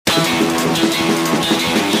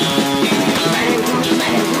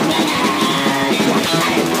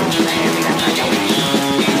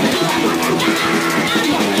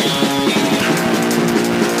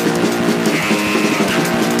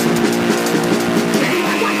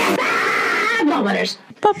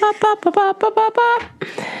Ba, ba, ba, ba, ba, ba, ba, ba.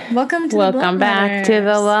 Welcome back to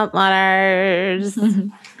the Lump Letters.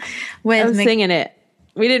 I'm singing it.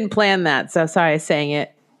 We didn't plan that, so sorry I sang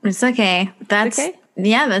it. It's okay. That's okay?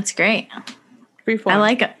 Yeah, that's great.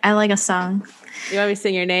 Freeform. I like a song. You want me to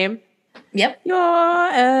sing your name? Yep.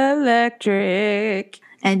 You're electric.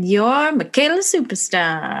 And you're Michaela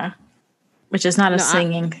Superstar. Which is not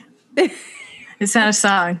singing. It's not a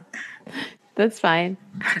song. That's fine.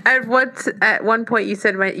 At one point you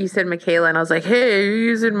said Michaela, and I was like, "Hey, you're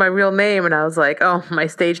using my real name," and I was like, "Oh, my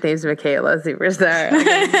stage name's Michaela Superstar."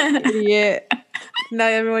 Idiot. Now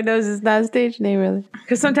everyone knows it's not a stage name, really.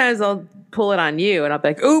 Because sometimes I'll pull it on you, and I'll be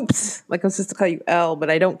like, "Oops!" Like I'm supposed to call you Elle, but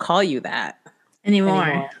I don't call you that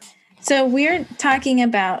anymore. So we're talking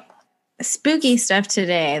about spooky stuff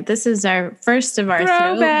today. This is our first of our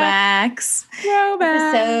throwbacks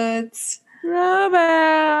episodes.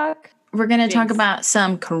 Throwback. We're going to talk about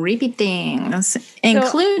some creepy things,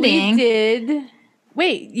 including...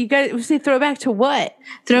 Wait, you guys say throwback to what?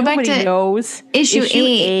 Throwback Nobody knows. Issue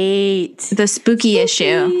 8. The spooky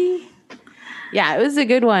issue. Yeah, it was a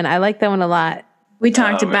good one. I like that one a lot. We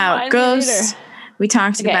talked about ghosts. We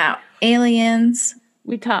talked about aliens.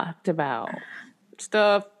 We talked about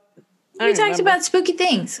stuff. We talked about spooky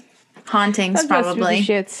things. Hauntings, probably.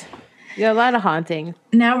 Spooky shits. Yeah, a lot of haunting.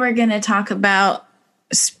 Now we're going to talk about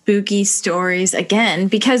spooky stories again,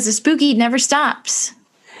 because the spooky never stops.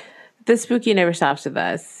 The spooky never stops with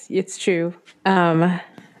us. It's true.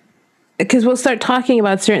 Because we'll start talking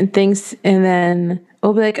about certain things, and then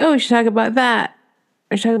we'll be like, oh, we should talk about that.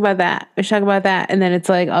 We should talk about that. We should talk about that. And then it's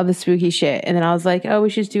like all the spooky shit. And then I was like, oh, we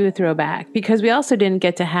should do a throwback. Because we also didn't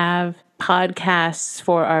get to have podcasts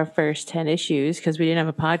for our first 10 issues because we didn't have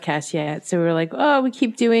a podcast yet. So we were like, oh, we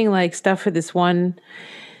keep doing like stuff for this 1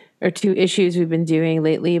 or 2 issues we've been doing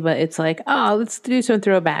lately, but it's like, oh, let's do some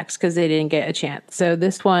throwbacks because they didn't get a chance. So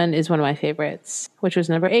this one is one of my favorites, which was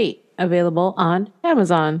number 8, available on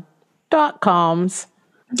Amazon.coms.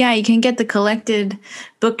 Yeah, you can get the collected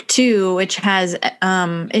book 2, which has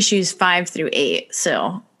issues 5 through 8.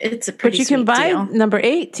 So it's a pretty sweet deal. But you can buy number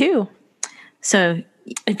 8 too. So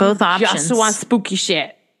both options. Just want spooky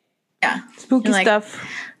shit. Yeah. Spooky stuff.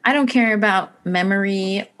 I don't care about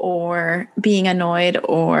memory or being annoyed,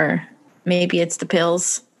 or maybe it's the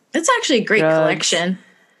pills. It's actually a great collection.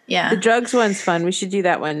 Yeah. The drugs one's fun. We should do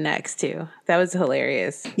that one next too. That was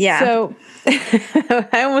hilarious. Yeah. So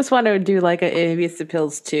I almost want to do like maybe it's the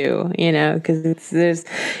pills too, you know, because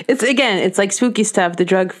it's like spooky stuff. The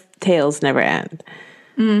drug tales never end.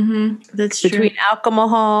 Mm-hmm. That's true. Between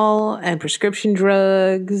alcohol and prescription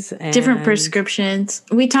drugs. And different prescriptions.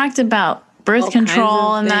 We talked about birth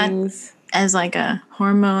control and that as like a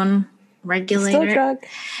hormone regulator. Still drug?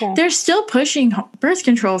 Yeah. They're still pushing birth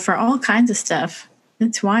control for all kinds of stuff.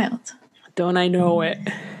 It's wild. Don't I know it?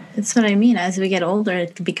 That's what I mean. As we get older,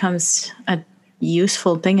 it becomes a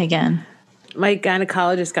useful thing again. My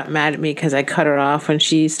gynecologist got mad at me because I cut her off when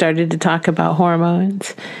she started to talk about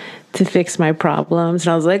hormones to fix my problems.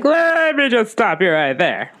 And I was like, let me just stop you right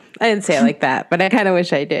there. I didn't say it like that, but I kind of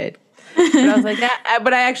wish I did. But I was like,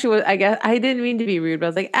 but I actually was, I guess, I didn't mean to be rude, but I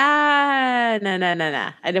was like, no.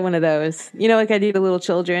 I did one of those. You know, like I do to little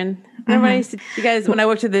children. Remember I used to, you guys, when I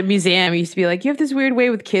worked at the museum, I used to be like, you have this weird way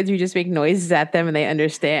with kids where you just make noises at them and they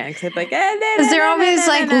understand. Because like, they're always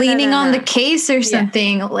like leaning on the case or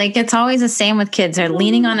something. Yeah. Like it's always the same with kids. They're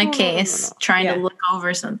leaning on a case, trying to look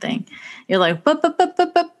over something. You're like, bup.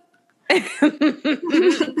 Yeah,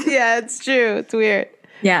 it's true. It's weird.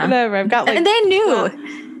 Yeah. Whatever. I've got like, and they knew.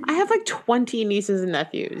 I have like 20 nieces and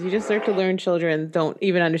nephews. You just start to learn children don't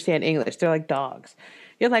even understand English. They're like dogs.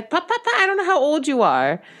 You're like, Papa, I don't know how old you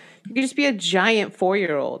are. You could just be a giant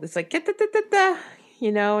 4-year-old. It's like,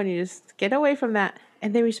 you know, and you just get away from that.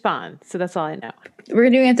 And they respond. So that's all I know. We're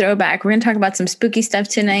doing a throwback. We're going to talk about some spooky stuff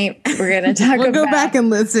tonight. We're going to talk we'll go back and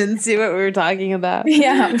listen, see what we were talking about.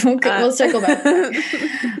 Yeah, we'll circle back.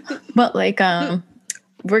 But like,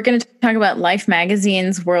 we're going to talk about Life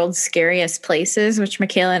Magazine's World's Scariest Places, which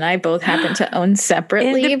Michaela and I both happen to own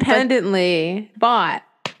separately. Independently bought.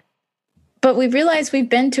 But we realized we've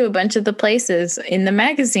been to a bunch of the places in the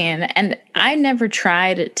magazine, and I never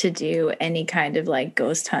tried to do any kind of like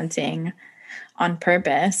ghost hunting on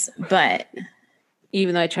purpose, but...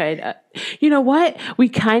 Even though I tried... you know what? We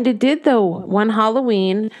kind of did, though. One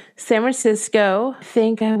Halloween, San Francisco, I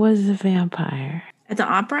think I was a vampire. At the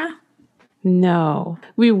opera? No.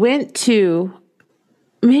 We went to...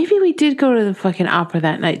 Maybe we did go to the fucking opera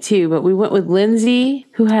that night, too, but we went with Lindsay,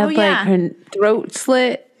 who had, her throat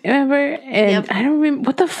slit, remember? And I don't remember...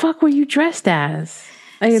 What the fuck were you dressed as?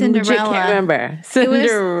 I legit can't remember.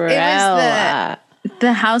 Cinderella. It was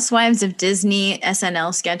the Housewives of Disney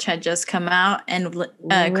SNL sketch had just come out, and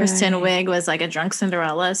Kristen Wiig was like a drunk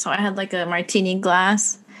Cinderella. So I had like a martini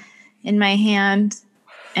glass in my hand,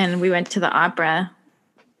 and we went to the opera.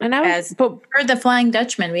 And I was for the Flying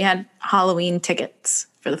Dutchman. We had Halloween tickets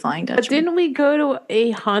for the Flying Dutchman. But didn't we go to a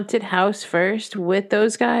haunted house first with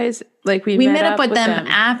those guys? Like we met up with them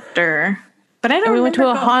after. But I don't. And we went to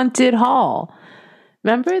a haunted hall.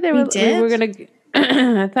 Remember, we were gonna.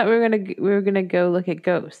 I thought we were gonna go look at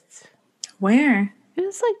ghosts. Where? It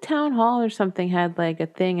was like town hall or something. Had like a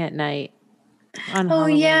thing at night. On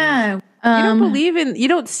Halloween. Yeah. You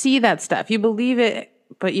don't see that stuff. You believe it,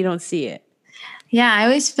 but you don't see it. Yeah, I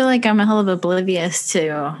always feel like I'm a hell of oblivious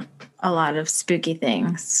to a lot of spooky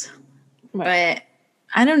things. Right. But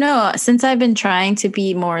I don't know. Since I've been trying to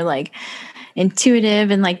be more like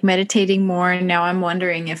intuitive and like meditating more, now I'm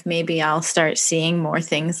wondering if maybe I'll start seeing more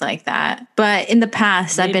things like that. But in the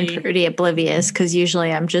past, I've been pretty oblivious because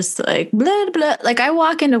usually I'm just like blah blah. Like I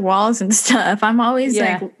walk into walls and stuff. I'm always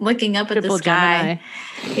like looking up at the sky.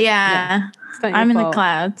 Yeah. I'm in the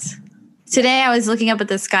clouds. Today I was looking up at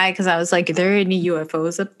the sky because I was like, are there any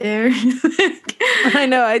UFOs up there? I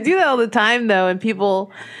know. I do that all the time, though. And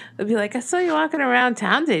people would be like, I saw you walking around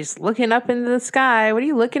town today just looking up into the sky. What are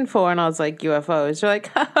you looking for? And I was like, UFOs. They're like,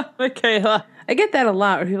 okay. I get that a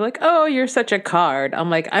lot where people are like, oh, you're such a card. I'm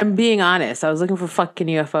like, I'm being honest. I was looking for fucking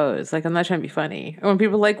UFOs. Like, I'm not trying to be funny. Or when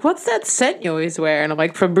people are like, what's that scent you always wear? And I'm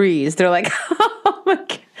like, Febreze. They're like, oh my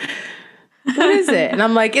God. What is it? And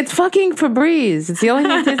I'm like, it's fucking Febreze. It's the only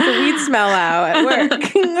thing that takes the weed smell out at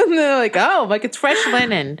work. And they're like, oh, like it's fresh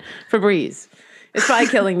linen, Febreze. It's probably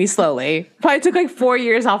killing me slowly. Probably took like 4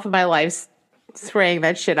 years off of my life spraying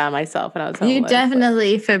that shit on myself. And I was You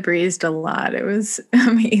definitely Febrezed a lot. It was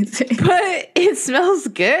amazing. But it smells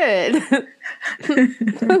good.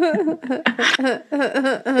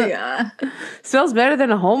 Yeah. Smells better than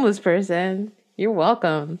a homeless person. You're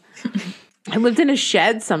welcome. I lived in a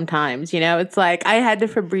shed sometimes, it's like I had to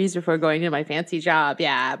Febreze before going to my fancy job.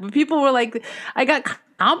 Yeah. But people were like, I got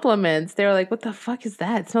compliments. They were like, what the fuck is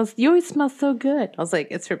that? You always smell so good. I was like,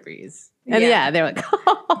 it's Febreze. And they're like,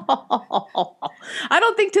 oh. I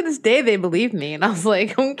don't think to this day they believe me. And I was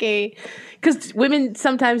like, okay. Because women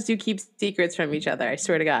sometimes do keep secrets from each other. I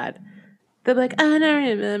swear to God. They're like, I don't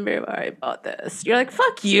remember where I bought this. You're like,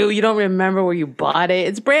 fuck you. You don't remember where you bought it.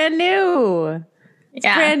 It's brand new. It's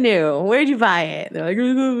brand new. Where'd you buy it? They're like,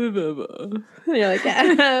 and you're like,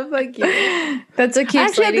 fuck you. That's what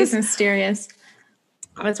keeps ladies mysterious.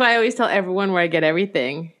 That's why I always tell everyone where I get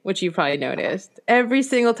everything, which you probably noticed. Every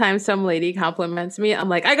single time some lady compliments me, I'm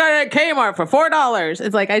like, I got it at Kmart for $4.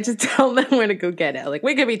 It's like, I just tell them where to go get it. Like,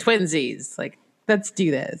 we could be twinsies. Like, let's do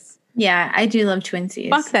this. Yeah, I do love twinsies.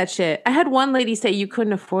 Fuck that shit. I had one lady say you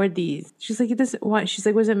couldn't afford these. She's like, what? She's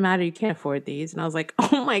like, what does it matter? You can't afford these. And I was like,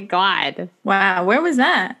 oh my God. Wow. Where was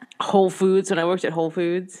that? Whole Foods, when I worked at Whole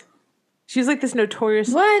Foods. She was like this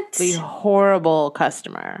notoriously horrible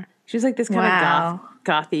customer. She was like this kind of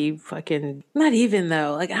gothy fucking, not even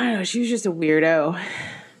though. Like, I don't know. She was just a weirdo.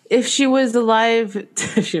 If she was alive,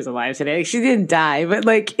 she was alive today. She didn't die, but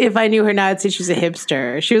like if I knew her now, I'd say she was a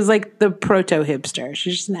hipster. She was like the proto hipster.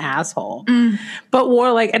 She's just an asshole, but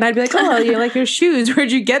wore like, and I'd be like, oh, you like your shoes?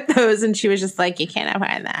 Where'd you get those? And she was just like, you can't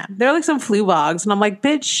find them. They're like some flu bogs, and I'm like,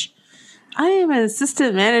 bitch, I am an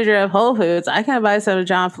assistant manager of Whole Foods. I can buy some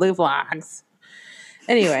John Flu vlogs.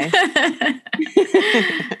 Anyway.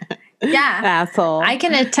 Yeah, asshole. I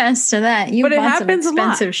can attest to that. You bought some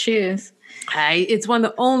expensive shoes. It's one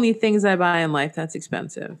of the only things I buy in life that's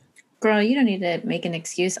expensive. Girl, you don't need to make an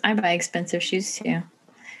excuse. I buy expensive shoes too.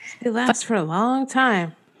 They last for a long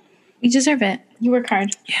time. You deserve it. You work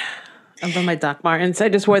hard. Yeah. I love my Doc Martens. I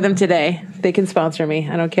just wore them today. They can sponsor me.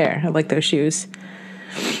 I don't care. I like those shoes.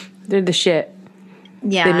 They're the shit.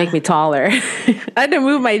 Yeah. They make me taller. I had to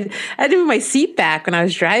move my seat back when I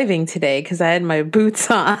was driving today because I had my boots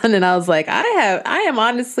on and I was like,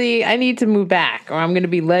 I need to move back or I'm gonna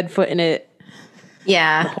be lead footing it.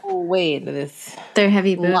 Yeah. The whole way into this. They're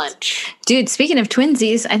heavy boots. Lunch. Dude, speaking of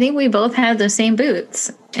twinsies, I think we both have the same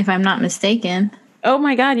boots, if I'm not mistaken. Oh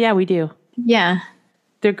my God, yeah, we do. Yeah.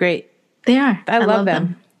 They're great. They are. I love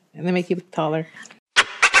them. And they make you look taller.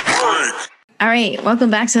 All right,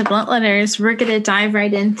 welcome back to Blunt Letters. We're going to dive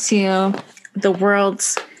right into the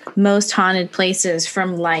world's most haunted places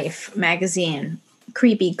from Life magazine.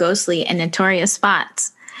 Creepy, ghostly, and notorious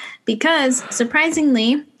spots. Because,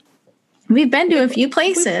 surprisingly, we've been to a few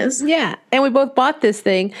places. Yeah, and we both bought this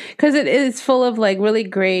thing because it is full of like really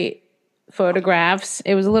great photographs.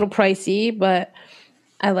 It was a little pricey, but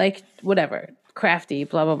I liked whatever, crafty,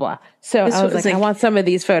 blah, blah, blah. So I was like, I want some of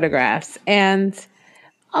these photographs. And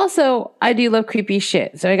Also, I do love creepy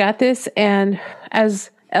shit. So I got this, and as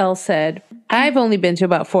Elle said, I've only been to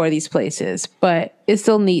about 4 of these places, but it's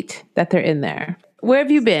still neat that they're in there. Where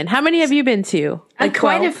have you been? How many have you been to? Like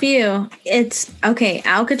Quite a 12? few. It's okay.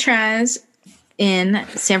 Alcatraz in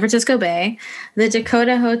San Francisco Bay, the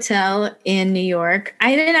Dakota Hotel in New York.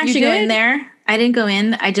 I didn't actually go in did? there. I didn't go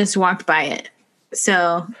in. I just walked by it.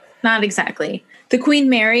 So not exactly. The Queen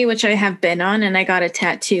Mary, which I have been on, and I got a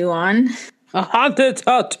tattoo on. A haunted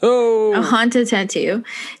tattoo. A haunted tattoo.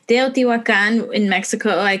 Teotihuacan in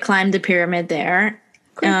Mexico. I climbed the pyramid there.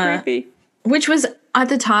 Creepy. Which was at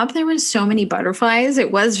the top, there was so many butterflies.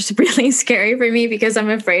 It was just really scary for me because I'm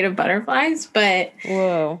afraid of butterflies, but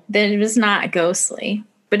Whoa. then it was not ghostly.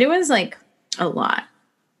 But it was like a lot,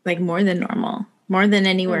 like more than normal, more than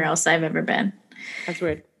anywhere else I've ever been. That's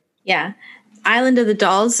weird. Yeah. Island of the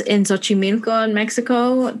Dolls in Xochimilco in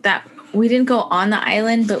Mexico. That we didn't go on the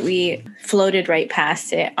island, but we floated right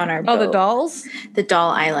past it on our boat. Oh, the dolls? The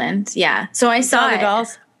Doll Island. Yeah. So I saw the it.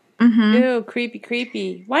 dolls? Ew,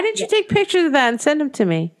 creepy. Why didn't you take pictures of that and send them to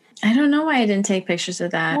me? I don't know why I didn't take pictures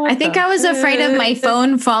of that. What I think the I was afraid of my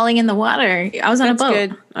phone falling in the water. I was on That's a boat.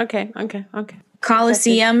 good. Okay.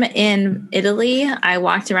 Colosseum in Italy. I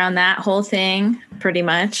walked around that whole thing pretty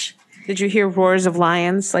much. Did you hear roars of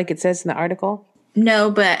lions like it says in the article?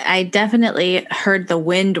 No, but I definitely heard the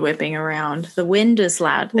wind whipping around. The wind is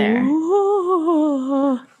loud there.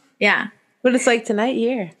 Ooh. Yeah. What it's like tonight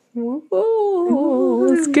here.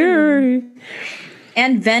 Ooh, scary.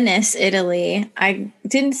 And Venice, Italy. I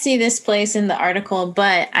didn't see this place in the article,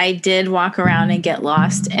 but I did walk around and get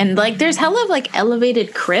lost. And like there's hella like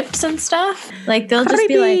elevated crypts and stuff. Like they'll just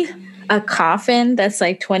be like a coffin that's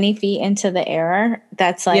like 20 feet into the air.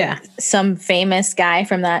 That's like some famous guy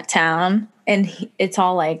from that town. And it's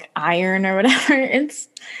all like iron or whatever.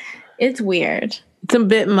 It's weird. It's a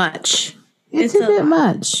bit much. It's a bit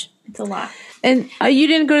much. It's a lot. And you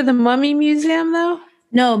didn't go to the Mummy Museum though?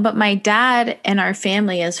 No, but my dad and our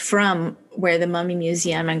family is from where the Mummy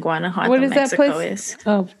Museum in Guanajuato, Mexico is.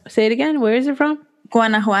 Oh, say it again. Where is it from?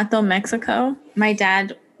 Guanajuato, Mexico. My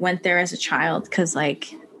dad went there as a child because,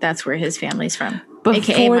 like, that's where his family's from.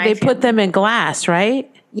 Before they put them in glass,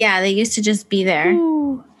 right? Yeah, they used to just be there.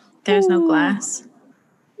 Ooh. There's no glass.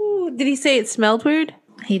 Ooh. Did he say it smelled weird?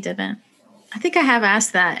 He didn't. I think I have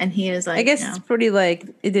asked that, and he was like, I guess it's pretty like,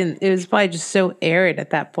 it was probably just so arid at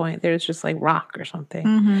that point. There was just like rock or something.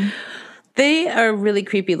 Mm-hmm. They are really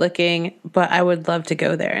creepy looking, but I would love to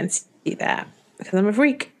go there and see that because I'm a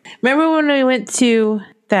freak. Remember when we went to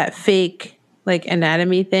that fake like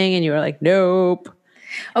anatomy thing and you were like, nope.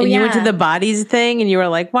 Oh, and yeah. you went to the bodies thing and you were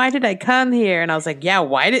like, why did I come here? And I was like, yeah,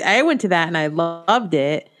 I went to that and I loved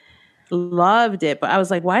it. But I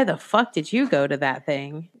was like, why the fuck did you go to that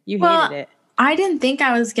thing? You hated it. I didn't think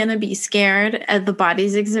I was going to be scared at the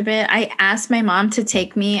bodies exhibit. I asked my mom to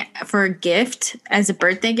take me for a gift, as a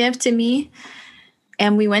birthday gift to me.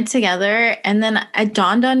 And we went together. And then it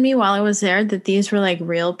dawned on me while I was there that these were like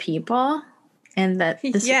real people. And that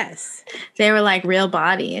they were like real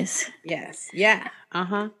bodies. Yes. Yeah.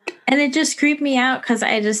 Uh-huh. And it just creeped me out because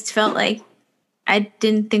I just felt like I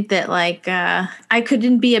didn't think that like I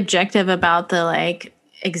couldn't be objective about the like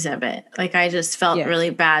exhibit. Like I just felt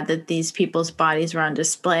really bad that these people's bodies were on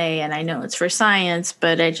display, and I know it's for science,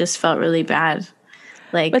 but I just felt really bad.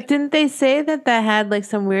 Like, but didn't they say that had like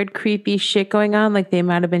some weird creepy shit going on? Like they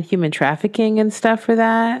might have been human trafficking and stuff for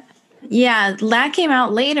that. Yeah, that came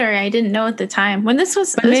out later. I didn't know at the time when this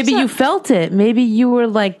was. But maybe you felt it. Maybe you were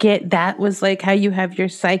like, that was like how you have your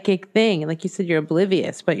psychic thing. Like you said, you're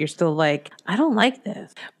oblivious, but you're still like, I don't like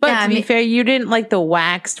this. But to be fair, you didn't like the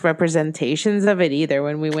waxed representations of it either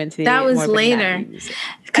when we went to that was later.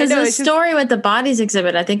 Because the story with the bodies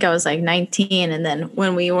exhibit, I think I was like 19. And then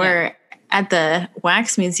when we were at the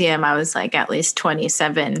wax museum, I was like at least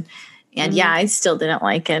 27. And I still didn't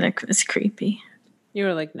like it. It was creepy. You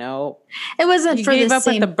were like, no. It wasn't you for gave the up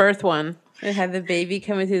same... with the birth one. It had the baby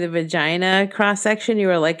coming through the vagina cross-section. You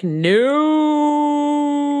were like, no.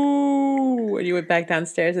 And you went back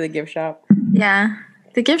downstairs to the gift shop. Yeah.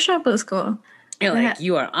 The gift shop was cool. You're like,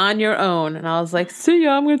 you are on your own. And I was like, see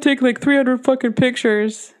ya, I'm going to take like 300 fucking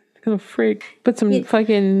pictures. I'm a freak. Put some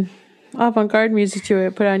fucking avant-garde music to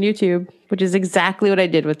it. Put it on YouTube. Which is exactly what I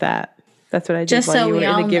did with that. That's what I did just while so you were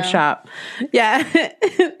in the gift shop. Yeah.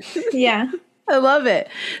 Yeah. I love it.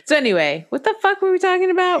 So anyway, what the fuck were we talking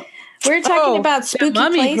about? We're talking about spooky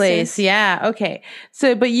mummy place. Yeah. Okay.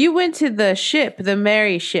 So, but you went to the ship, the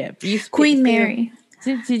Mary ship. Queen Mary.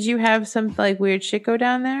 Did you have some like weird shit go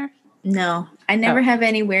down there? No, I never have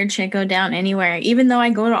any weird shit go down anywhere. Even though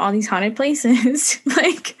I go to all these haunted places,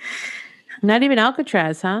 like not even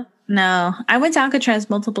Alcatraz, huh? No, I went to Alcatraz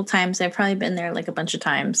multiple times. I've probably been there like a bunch of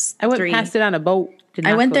times. I went 3. past it on a boat. Did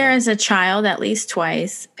I not went go there as a child at least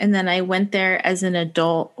twice, and then I went there as an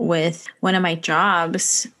adult with one of my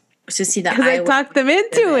jobs to see the because I talked them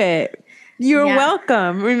into it. You're Yeah.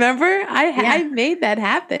 welcome. Remember, I Yeah. made that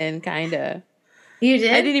happen, kind of. You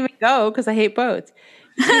did? I didn't even go because I hate boats.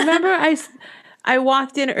 Remember, I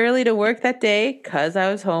walked in early to work that day because I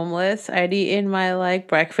was homeless. I'd eaten my like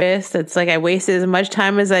breakfast. It's like I wasted as much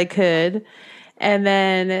time as I could, and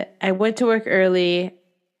then I went to work early,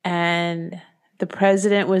 and the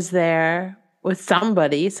president was there with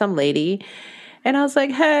somebody, some lady. And I was like,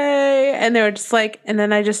 hey. And they were just like, and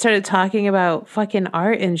then I just started talking about fucking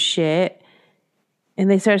art and shit. And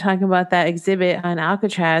they started talking about that exhibit on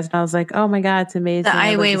Alcatraz. And I was like, oh my God, it's amazing. The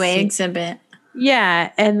Ai I'd love to Weiwei see- exhibit.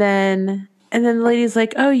 Yeah. And then the lady's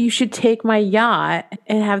like, oh, you should take my yacht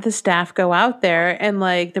and have the staff go out there. And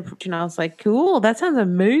like, and I was like, cool, that sounds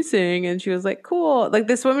amazing. And she was like, cool. Like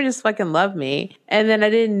this woman just fucking loved me. And then I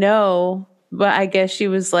didn't know, but I guess she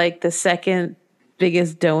was like the second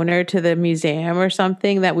biggest donor to the museum or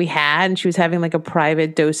something that we had, and she was having like a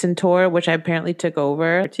private docent tour, which I apparently took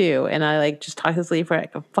over too, and I like just talked to this lady for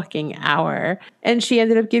like a fucking hour, and she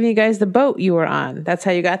ended up giving you guys the boat you were on. That's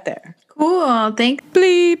how you got there. Cool. Thanks.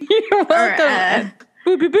 Bleep. You're welcome.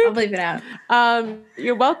 Boop, boop, boop. I'll leave it out.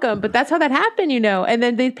 You're welcome. But that's how that happened, you know. And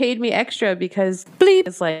then they paid me extra because bleep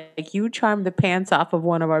is like you charmed the pants off of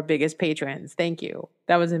one of our biggest patrons. Thank you.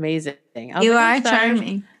 That was amazing. You are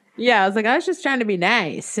charming. Yeah, I was like, I was just trying to be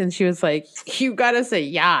nice. And she was like, you got us a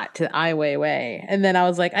yacht to Ai Weiwei. And then I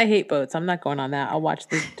was like, I hate boats. I'm not going on that. I'll watch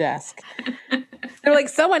the desk. They're like,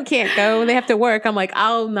 someone can't go. They have to work. I'm like,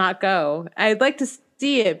 I'll not go. I'd like to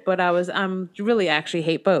see it, but I'm really actually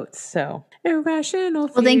hate boats. So irrational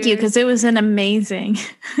fears. Well, thank you, because it was an amazing.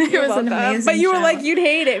 It was welcome. an amazing. But you were show. like, you'd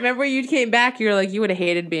hate it. Remember, you came back. You were like, you would have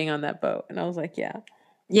hated being on that boat. And I was like, yeah.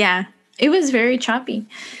 Yeah, it was very choppy.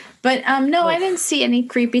 But no, I didn't see any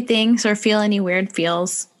creepy things or feel any weird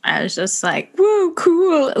feels. I was just like, woo,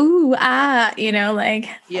 cool, ooh, ah, you know, like,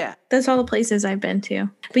 yeah. That's all the places I've been to.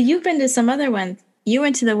 But you've been to some other ones. You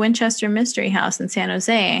went to the Winchester Mystery House in San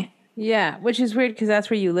Jose. Yeah, which is weird because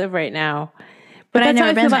that's where you live right now. But that's I've never how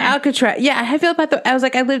I been feel there. about Alcatraz. Yeah, I feel about I was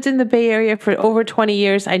like, I lived in the Bay Area for over 20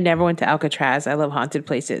 years. I never went to Alcatraz. I love haunted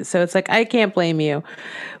places. So it's like, I can't blame you.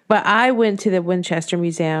 But I went to the Winchester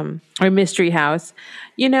Museum or Mystery House.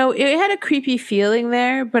 You know, it had a creepy feeling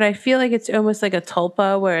there, but I feel like it's almost like a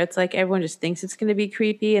tulpa where it's like everyone just thinks it's going to be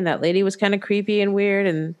creepy. And that lady was kind of creepy and weird.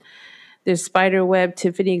 And there's spider web,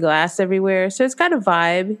 Tiffany glass everywhere. So it's got a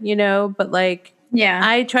vibe, you know, but like, Yeah.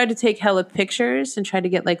 I tried to take hella pictures and try to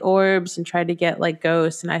get like orbs and try to get like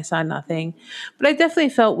ghosts, and I saw nothing. But I definitely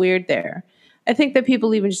felt weird there. I think that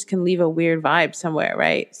people even just can leave a weird vibe somewhere,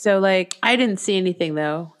 right? So like I didn't see anything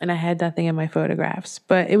though, and I had nothing in my photographs,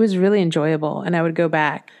 but it was really enjoyable and I would go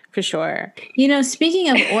back for sure. You know, speaking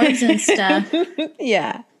of orbs and stuff,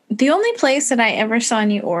 Yeah. the only place that I ever saw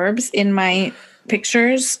any orbs in my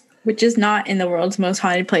pictures, which is not in the World's Most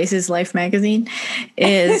Haunted Places Life magazine,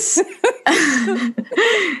 is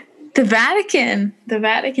the Vatican. The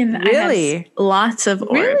Vatican Really? has lots of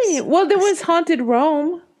orbs. Really? Well, there was Haunted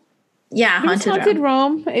Rome. Yeah, Haunted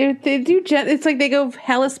Rome. They do. It's like they go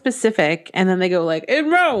hella specific, and then they go like in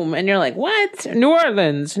Rome, and you're like, what? New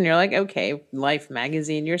Orleans, and you're like, okay, Life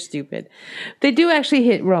magazine, you're stupid. They do actually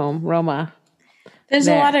hit Roma. There's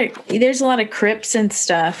there. a lot of crypts and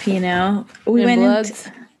stuff. You know, we And went Bloods.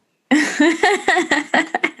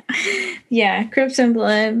 yeah, crypts and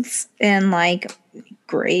bloods and like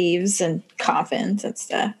graves and coffins and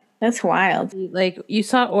stuff. That's wild. Like you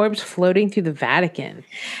saw orbs floating through the Vatican.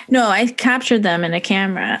 No, I captured them in a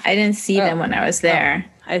camera. I didn't see them when I was there.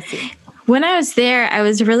 I see. When I was there, I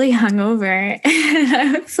was really hungover and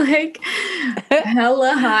I was like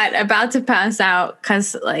hella hot, about to pass out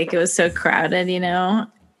because like it was so crowded, you know.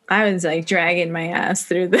 I was like dragging my ass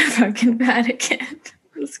through the fucking Vatican.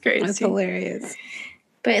 It was crazy. That's hilarious.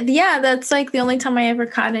 But yeah, that's like the only time I ever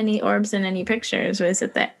caught any orbs in any pictures was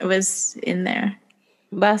in there.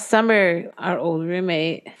 Last summer, our old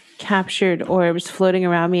roommate captured orbs floating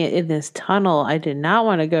around me in this tunnel I did not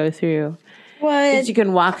want to go through. What? You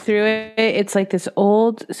can walk through it. It's like this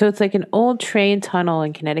it's like an old train tunnel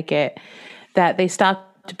in Connecticut that they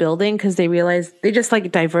stopped building because they realized they just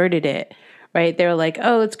like diverted it, right? They were like,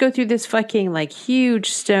 oh, let's go through this fucking like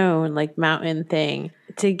huge stone, like mountain thing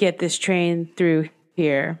to get this train through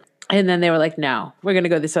here. And then they were like, no, we're going to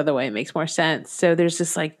go this other way. It makes more sense. So there's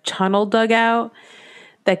this like tunnel dug out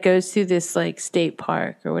that goes through this like state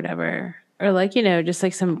park or whatever. or like, you know, just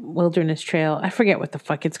like some wilderness trail. I forget what the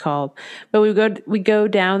fuck it's called. But we go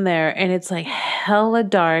down there and it's like hella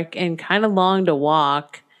dark and kind of long to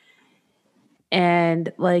walk.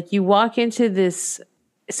 And like you walk into this,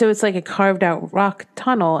 so it's like a carved out rock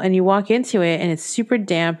tunnel, and you walk into it and it's super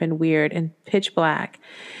damp and weird and pitch black.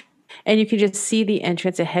 And you can just see the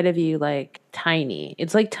entrance ahead of you, like tiny.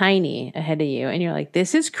 It's like tiny ahead of you. And you're like,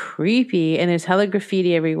 this is creepy. And there's hella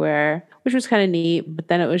graffiti everywhere, which was kind of neat. But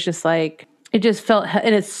then it was just like, it just felt,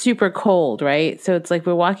 and it's super cold, right? So it's like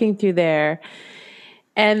we're walking through there.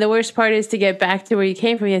 And the worst part is to get back to where you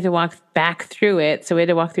came from, you have to walk back through it. So we had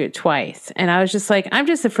to walk through it twice. And I was just like, I'm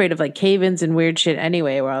just afraid of like cave-ins and weird shit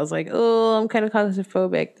anyway, where I was like, oh, I'm kind of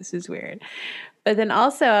claustrophobic. This is weird. But then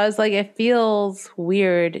also I was like, it feels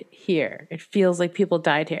weird here. It feels like people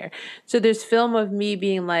died here. So there's film of me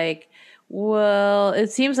being like, well,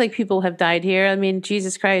 it seems like people have died here. I mean,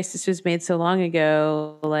 Jesus Christ, this was made so long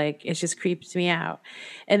ago. Like, it just creeps me out.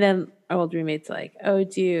 And then our old roommate's like, oh,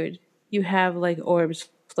 dude, you have like orbs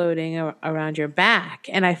floating around your back.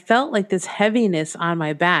 And I felt like this heaviness on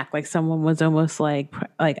my back, like someone was almost like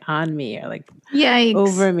on me or like Yikes.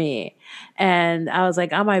 over me. And I was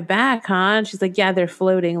like, on my back, huh? And she's like, yeah, they're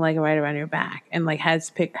floating like right around your back, and like had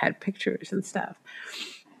pictures and stuff.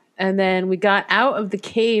 And then we got out of the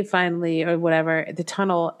cave finally, or whatever, the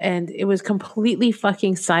tunnel, and it was completely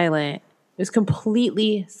fucking silent. It was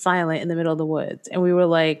completely silent in the middle of the woods. And we were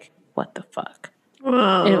like, what the fuck?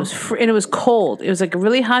 Whoa. And it was and it was cold. It was like a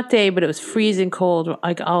really hot day, but it was freezing cold,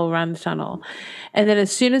 like all around the tunnel. And then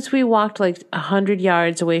as soon as we walked like 100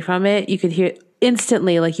 yards away from it, you could hear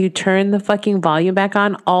instantly, like you turn the fucking volume back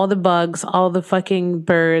on, all the bugs, all the fucking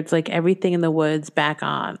birds, like everything in the woods back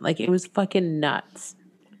on. Like it was fucking nuts.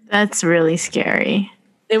 That's really scary.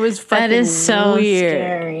 It was fucking that is so weird.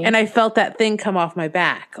 Scary. And I felt that thing come off my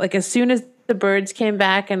back. Like as soon as the birds came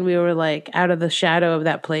back and we were like out of the shadow of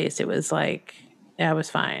that place, it was like, yeah, I was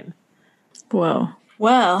fine. Whoa.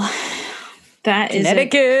 Well, that is a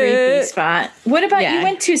creepy spot. What about you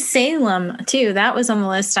went to Salem too? That was on the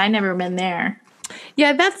list. I never been there.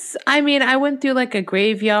 Yeah, I went through like a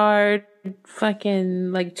graveyard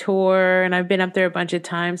fucking like tour, and I've been up there a bunch of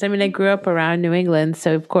times. I mean, I grew up around New England,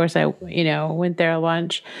 so of course I, went there a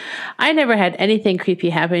bunch. I never had anything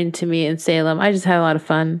creepy happen to me in Salem. I just had a lot of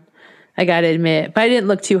fun, I gotta admit, but I didn't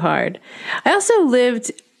look too hard. I also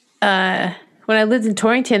lived, when I lived in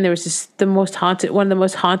Torrington, there was just one of the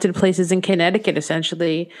most haunted places in Connecticut,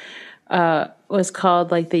 essentially, was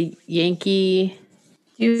called like the Yankee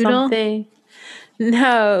Doodle? Something.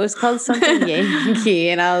 No, it was called something Yankee.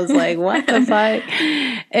 And I was like, what the fuck?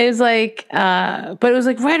 It was like, but it was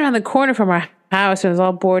like right around the corner from our house. It was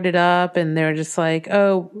all boarded up, and they were just like,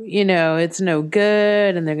 oh, it's no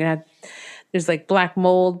good. And there's like black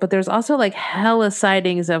mold, but there's also like hella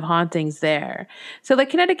sightings of hauntings there. So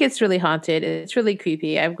like Connecticut's really haunted. It's really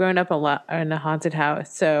creepy. I've grown up a lot in a haunted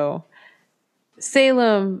house. So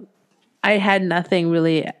Salem, I had nothing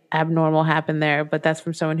really abnormal happen there, but that's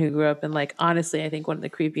from someone who grew up in, like, honestly, I think one of the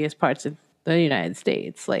creepiest parts of the United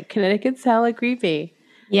States. Like, Connecticut's hella creepy.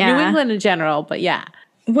 Yeah. New England in general, but yeah.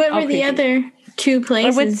 What were the other two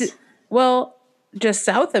places? Just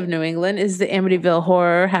south of New England is the Amityville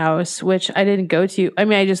Horror House, which I didn't go to. I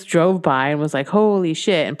mean, I just drove by and was like, holy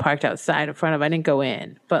shit, and parked outside in front of it. I didn't go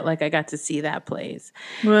in, but, like, I got to see that place.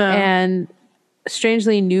 Wow. And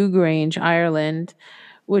strangely, Newgrange, Ireland,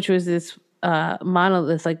 which was this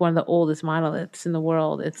monolith, like one of the oldest monoliths in the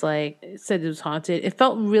world. It's like, it said it was haunted. It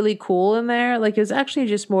felt really cool in there. Like, it was actually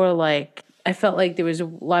just more like, I felt like there was a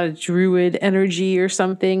lot of druid energy or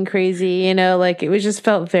something crazy, like it just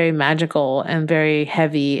felt very magical and very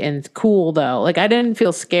heavy and cool though. Like I didn't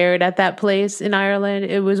feel scared at that place in Ireland.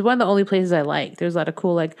 It was one of the only places I liked. There's a lot of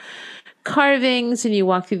cool like carvings, and you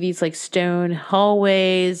walk through these like stone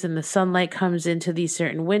hallways, and the sunlight comes into these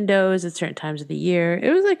certain windows at certain times of the year.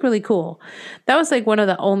 It was like really cool. That was like one of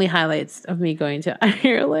the only highlights of me going to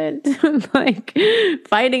Ireland. Like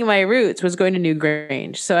finding my roots was going to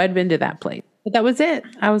Newgrange. So I'd been to that place, but that was it.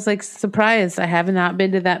 I was like surprised I have not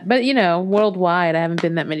been to that, but worldwide I haven't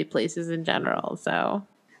been that many places in general. So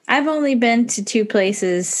I've only been to 2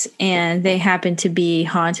 places, and they happen to be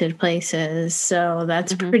haunted places. So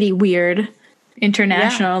that's pretty weird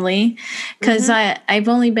internationally, because I've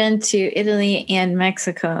only been to Italy and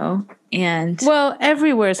Mexico. And well,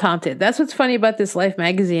 everywhere is haunted. That's what's funny about this Life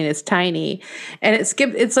magazine. It's tiny, and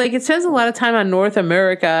it's like it spends a lot of time on North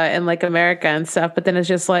America and like America and stuff, but then it's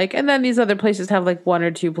just like, and then these other places have like 1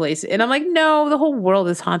 or 2 places, and I'm like, no, the whole world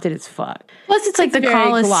is haunted as fuck. Plus, it's like the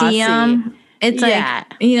Colosseum. It's Yeah.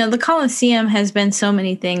 like, the Colosseum has been so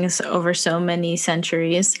many things over so many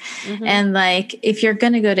centuries. And like, if you're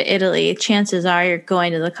going to go to Italy, chances are you're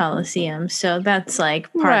going to the Colosseum. So that's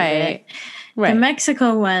like part of it. Right. The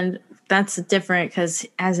Mexico one, that's different because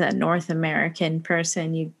as a North American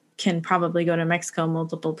person, you can probably go to Mexico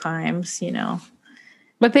multiple times,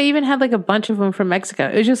 But they even had like a bunch of them from Mexico.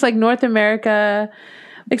 It was just like North America.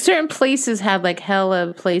 Like certain places had like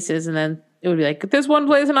hella places, and then it would be like, there's one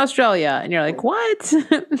place in Australia. And you're like, what?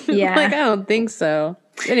 Yeah. Like, I don't think so.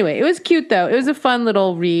 Anyway, it was cute though. It was a fun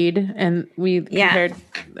little read. And we compared,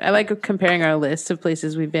 I like comparing our lists of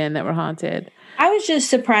places we've been that were haunted. I was just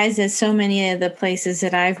surprised that so many of the places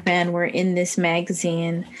that I've been were in this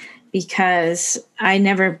magazine because I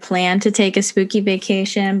never planned to take a spooky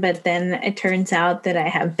vacation, but then it turns out that I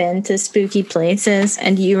have been to spooky places.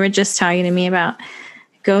 And you were just talking to me about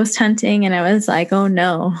ghost hunting, and I was like, oh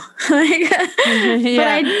no. But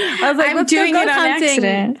I was like, I'm let's doing go it ghost on hunting.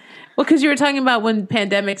 accident. Well, because you were talking about when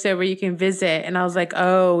pandemic's over, you can visit. And I was like,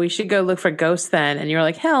 oh, we should go look for ghosts then. And you were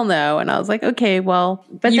like, hell no. And I was like, okay, well,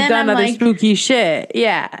 But you've then done I'm other like- spooky shit.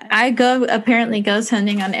 Yeah. I go apparently ghost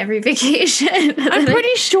hunting on every vacation. I'm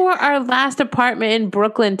pretty sure our last apartment in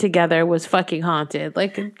Brooklyn together was fucking haunted.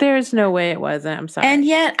 Like, there's no way it wasn't. I'm sorry. And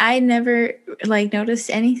yet I never like noticed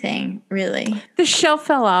anything really. The shelf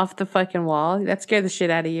fell off the fucking wall. That scared the shit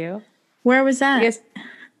out of you. Where was that? I guess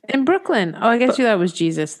in Brooklyn. Oh, I guess you thought it was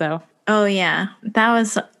Jesus, though. Oh yeah, that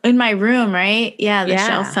was in my room, right? Yeah, the Yeah.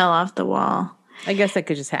 shelf fell off the wall. I guess that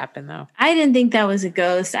could just happen, though. I didn't think that was a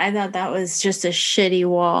ghost. I thought that was just a shitty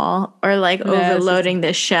wall or like No, it's just- overloading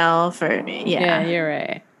the shelf or Yeah, you're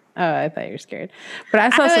right. Oh, I thought you were scared. But I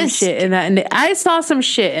saw I some was- shit in that. And I saw some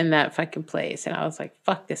shit in that fucking place. And I was like,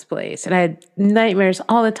 fuck this place. And I had nightmares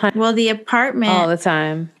all the time. Well, the apartment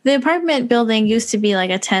building used to be like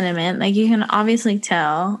a tenement. Like you can obviously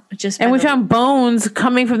tell just. And by we the- found bones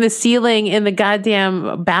coming from the ceiling in the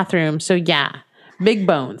goddamn bathroom. So yeah, big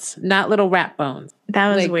bones, not little rat bones, that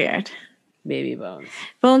was like- weird. baby bones.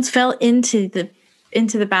 Bones fell into the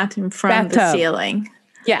bathroom from the Bathtub. ceiling.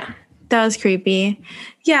 Yeah. That was creepy.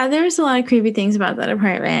 Yeah, there was a lot of creepy things about that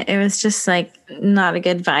apartment. It was just like not a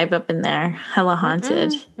good vibe up in there. Hella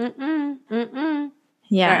haunted.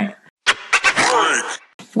 Yeah.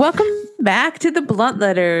 Welcome back to the Blunt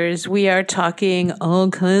Letters. We are talking all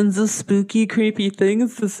kinds of spooky, creepy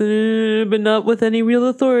things, but not with any real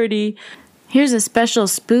authority. Here's a special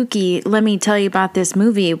spooky let me tell you about this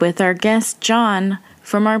movie with our guest John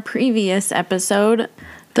from our previous episode,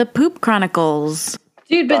 The Poop Chronicles.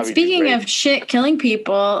 Dude, but Bobby, speaking great. of shit killing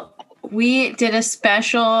people, we did a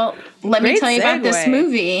special let me Great tell you about this segue.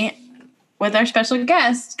 movie with our special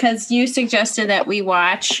guest because you suggested that we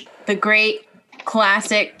watch the great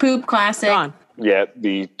classic, poop classic. Gone. Yeah,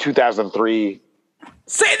 the 2003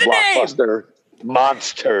 Say the name! blockbuster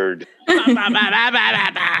Monstered.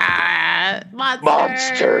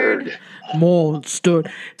 Monstered. Monster.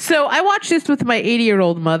 So I watched this with my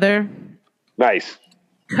 80-year-old mother Nice.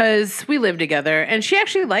 because we live together and she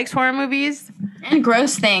actually likes horror movies. And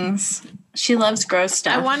gross things. She loves gross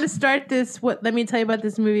stuff. I want to start this, let me tell you about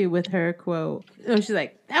this movie with her quote. Oh, she's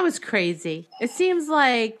like, that was crazy. It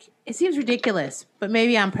seems ridiculous, but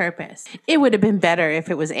maybe on purpose. It would have been better if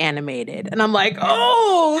it was animated. And I'm like,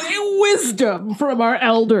 oh, wisdom from our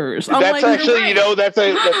elders. I'm That's like, actually, "You're that's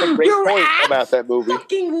a great You're point about that movie.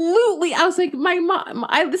 fucking lootly. I was like, my mom.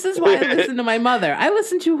 This is why I listen to my mother. I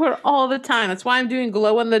listen to her all the time. That's why I'm doing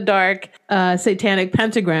glow in the dark satanic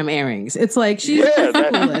pentagram earrings. It's like she's Yeah,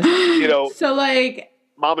 the coolest. So like,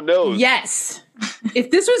 Mama knows. yes,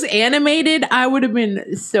 if this was animated, I would have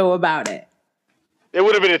been so about it. It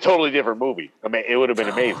would have been a totally different movie. I mean, it would have been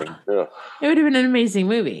amazing. Ugh. It would have been an amazing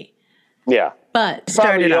movie. Yeah. But Probably,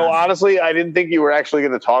 started off. honestly, I didn't think you were actually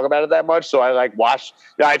going to talk about it that much. So I watched.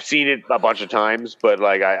 I've seen it a bunch of times, but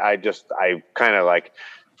I kind of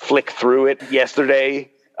flicked through it yesterday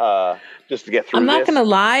just to get through. I'm not this. gonna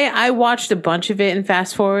lie. I watched a bunch of it and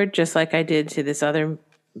fast forward, just like I did to this other.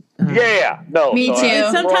 Yeah. No. Me no, too. we're all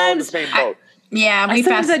in the Sometimes same boat. Yeah,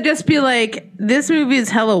 Sometimes I'd just be like, this movie is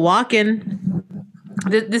hella walking.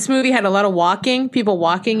 This movie had a lot of walking, people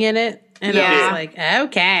walking in it. And I Yeah. was like,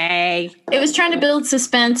 okay. it was trying to build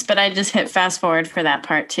suspense, but I just hit fast forward for that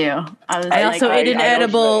part too. I also ate an I know what you're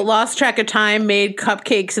edible, saying. lost track of time, made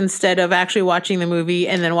cupcakes instead of actually watching the movie,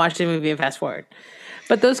 and then watched the movie and fast forward.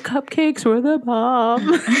 But those cupcakes were the bomb.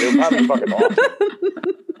 They're probably fucking awesome.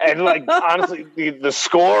 And honestly, the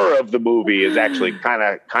score of the movie is actually kind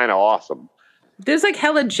of awesome. There's like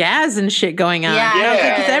hella jazz and shit going on. Yeah, And I was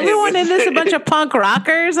like, Yeah. is everyone in this a bunch of punk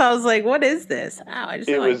rockers? I was like, what is this? Wow, I just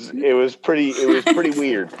It was pretty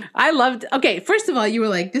weird. I loved. Okay, first of all, you were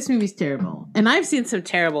like, this movie's terrible, and I've seen some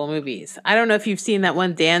terrible movies. I don't know if you've seen that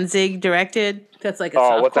one Danzig directed. That's like a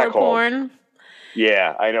what's that softcore called? porn.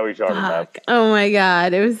 Yeah, I know what you're talking about. Fuck. Oh my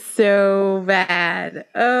god, it was so bad.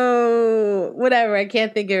 Oh, whatever. I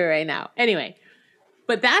can't think of it right now. Anyway,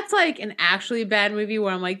 but that's like an actually bad movie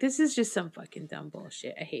where I'm like, this is just some fucking dumb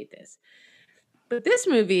bullshit. I hate this. But this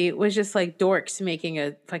movie was just like dorks making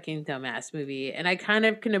a fucking dumbass movie. And I kind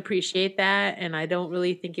of can appreciate that. And I don't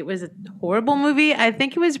really think it was a horrible movie. I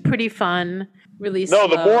think it was pretty fun. Really No,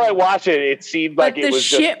 the slow. more I watch it, it seemed like But it the was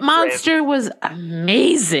shit just monster was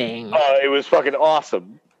amazing. It was fucking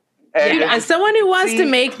awesome. And Dude, as someone who wants to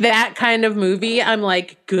make that kind of movie, I'm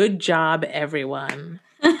like, good job, everyone.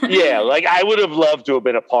 yeah, like I would have loved to have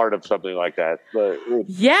been a part of something like that. But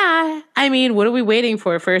Yeah. I mean, what are we waiting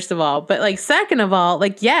for, first of all? But like, second of all,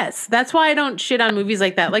 like, yes, that's why I don't shit on movies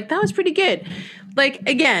like that. Like, that was pretty good. Like,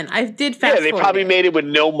 again, I did fast yeah, they forward probably it, made it with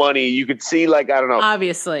no money. You could see, like, I don't know.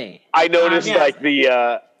 obviously. I noticed yeah. like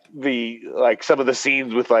the like some of the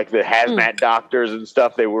scenes with like the hazmat doctors and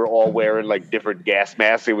stuff. They were all wearing like different gas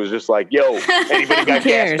masks. It was just like, yo, anybody got gas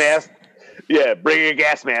cares? mask? Yeah, bring your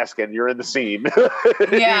gas mask and you're in the scene.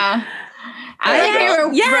 Yeah. I think they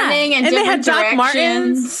were Yeah, running in and they different had Doc directions.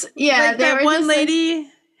 Martens. Yeah, Like they that were one just, like- lady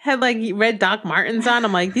had like red Doc Martens on.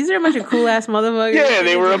 I'm like, these are a bunch of cool ass motherfuckers. yeah,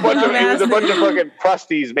 they were a bunch of it was a Dumbass. bunch of fucking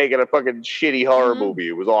crusties making a fucking shitty horror movie.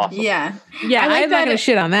 It was awesome. Yeah. Yeah, I like I'm not that gonna it-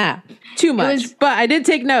 shit on that too much, was- but I did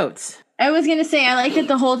take notes. I was gonna say I like that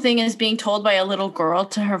the whole thing is being told by a little girl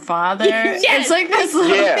to her father. Yes! It's like this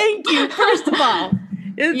little Yeah. Thank you. First of all,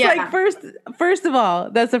 it's Yeah. like first of all,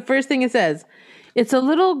 that's the first thing it says. It's a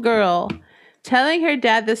little girl telling her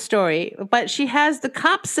dad the story, but she has the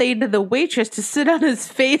cop say to the waitress to sit on his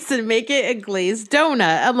face and make it a glazed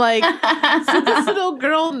donut. I'm like, so this little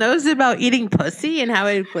girl knows about eating pussy and how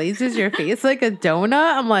it glazes your face like a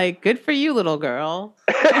donut? I'm like, good for you, little girl.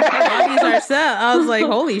 Our bodies are set. I was like,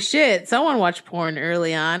 holy shit, someone watched porn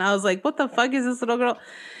early on. I was like, what the fuck is this little girl?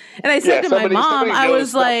 And I said Yeah, to somebody- my mom, somebody I knows was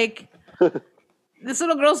stuff. like, this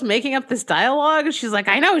little girl's making up this dialogue. And she's like,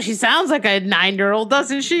 I know, she sounds like a 9-year-old,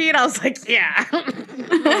 doesn't she? And I was like, yeah. Like,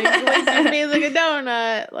 face like a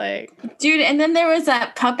donut. Like, dude. And then there was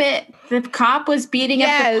that puppet. The cop was beating up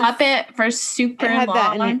Yes. the puppet for super it had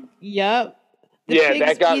that in long. it. Yep. The Yeah, pig's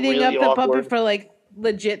that got beating really up the awkward. puppet for like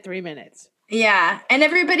legit 3 minutes. Yeah, and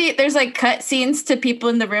everybody, there's like cut scenes to people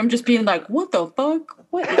in the room just being like, "What the fuck?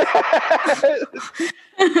 What?" Is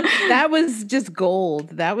That was just gold.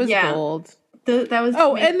 That was Yeah. gold. that was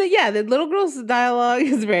Oh, and the little girl's dialogue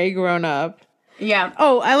is very grown up. yeah.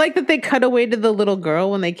 Oh, I like that they cut away to the little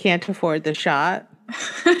girl when they can't afford the shot.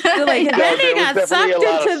 They're like, and then they there got was sucked definitely a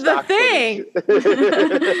lot of into the stock thing.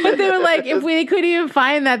 footage. But they were like, if they couldn't even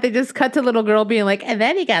find that, they just cut to little girl being like, and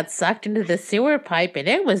then he got sucked into the sewer pipe and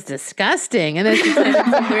it was disgusting. And then she said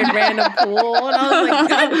some weird random pool. And I was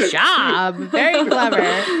like, good job. Very clever.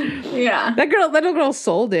 Yeah. That little girl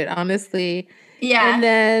sold it, honestly. Yeah. And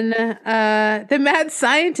then the mad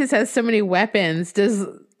scientist has so many weapons. Does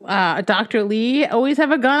Dr. Lee always have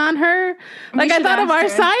a gun on her? Like, I should thought of our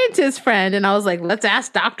ask her. scientist friend, and I was like, let's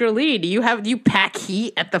ask Dr. Lee. Do you pack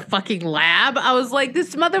heat at the fucking lab? I was like,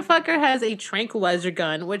 this motherfucker has a tranquilizer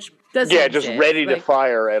gun, which doesn't Yeah, just exist. ready to Like,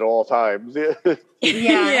 fire at all times.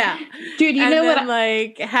 Yeah. yeah. Dude, you And know what? then,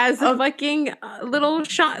 like, has a fucking little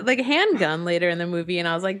shot, like, handgun later in the movie. And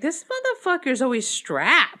I was like, this motherfucker's always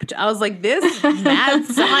strapped. I was like, this mad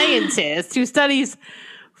scientist who studies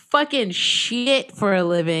fucking shit for a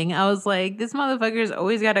living. I was like, this motherfucker's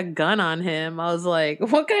always got a gun on him. I was like,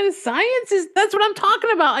 what kind of science is that's what I'm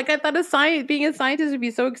talking about? Like, I thought being a scientist would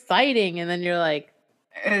be so exciting. And then you're like,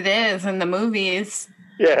 It is in the movies.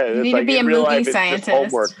 Yeah, it's need to like be in a real movie life, it's just scientist.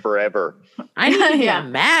 homework forever. I need to be Yeah. a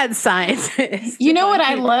mad scientist. You know what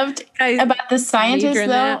I loved I about the scientist major in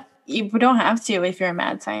though? that. You don't have to if you're a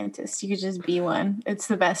mad scientist. You could just be one. It's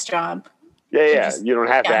the best job. Yeah, just- you don't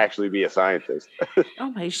have to yeah. actually be a scientist.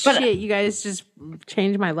 Oh my shit, you guys just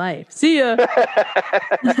changed my life. See ya.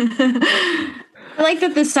 I like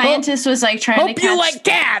that the scientist was like trying to Hope catch you like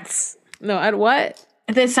cats. No, I'd what?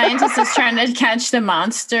 the scientist is trying to catch the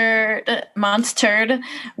monster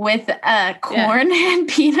with corn and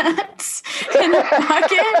peanuts in a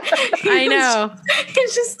bucket. I know.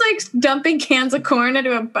 He's just like dumping cans of corn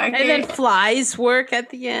into a bucket. And then flies work at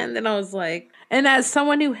the end, and I was like, and as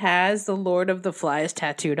someone who has the Lord of the Flies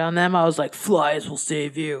tattooed on them, I was like, flies will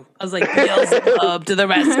save you. I was like, Beelzebub to the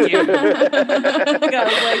rescue. I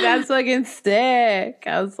was like, that's fucking sick.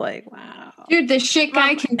 I was like, wow. Dude, the shit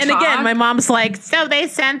guy can And talk. again, my mom's like, so they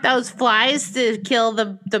sent those flies to kill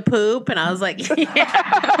the poop? And I was like, yeah.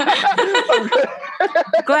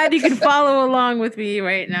 Glad you can follow along with me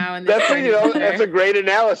right now. In this That's a great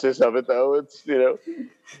analysis of it, though. It's,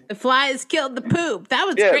 the flies killed the poop. That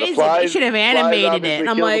was Yeah, the crazy. flies- They should have flies animated obviously it. And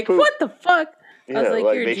I'm killed the like, poop. what the fuck? I was Yeah, like,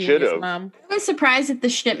 like, you're a they genius, should've. Mom. I was surprised that the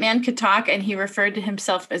shit man could talk, and he referred to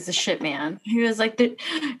himself as the shit man. He was like,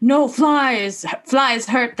 "No flies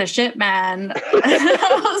hurt the shit man."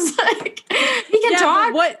 I was like, "He can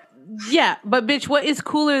talk." But bitch, what is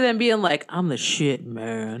cooler than being like, I'm the shit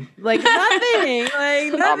man? Like nothing.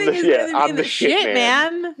 Like nothing is better than being the shit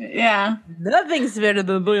man. Yeah. Nothing's better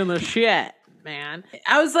than being the shit man.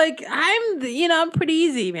 I was like, I'm pretty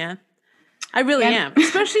easy, man. I really am,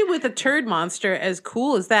 especially with a turd monster as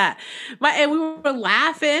cool as that. And we were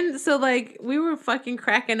laughing, so like we were fucking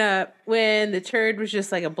cracking up when the turd was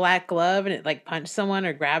just like a black glove and it like punched someone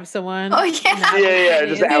or grabbed someone. Oh yeah, Yeah,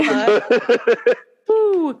 just out.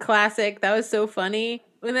 Ooh, classic. That was so funny.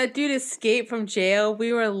 When that dude escaped from jail,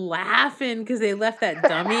 we were laughing because they left that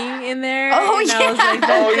dummy in there. Oh, and I was yeah. like,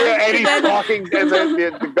 And he's talking, and then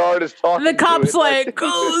the guard is talking. and the cop's to like,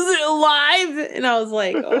 "Goes alive," and I was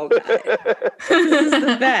like, "Oh god, this is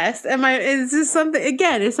the best." And it's just something.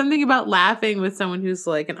 Again, it's something about laughing with someone who's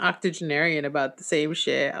like an octogenarian about the same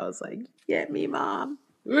shit. I was like, "Get me, Mom."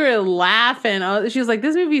 We were laughing. She was like,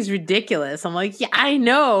 "This movie's ridiculous." I'm like, "Yeah, I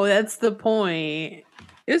know. That's the point."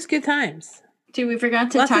 It was good times. Dude, we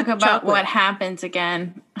forgot to talk about what happens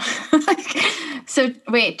again. So,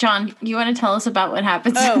 wait, John, you want to tell us about what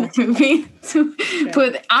happens in the movie?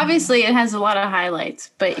 But obviously, it has a lot of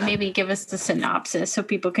highlights, but maybe give us the synopsis so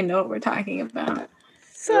people can know what we're talking about.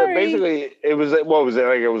 Sorry. Basically, it was what was it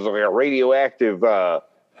like? It was like a radioactive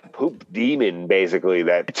poop demon, basically,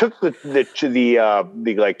 that took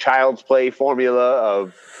the like child's play formula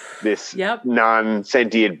of this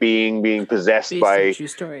non-sentient being possessed by a true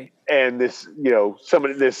story. And this,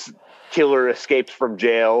 this killer escapes from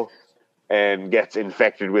jail and gets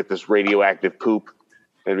infected with this radioactive poop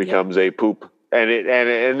and becomes a poop. And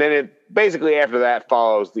then it basically after that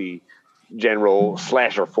follows the general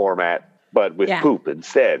slasher format, but with poop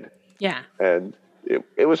instead. Yeah. And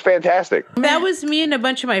it was fantastic. That was me and a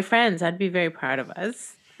bunch of my friends. I'd be very proud of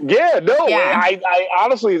us. Yeah, no, I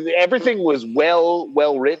honestly, everything was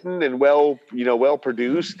well written and well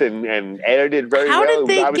produced and edited very well. How did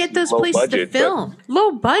they get those places to film?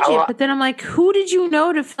 Low budget, but then I'm like, who did you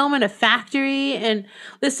know to film in a factory? And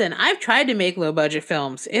listen, I've tried to make low budget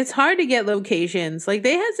films. It's hard to get locations. Like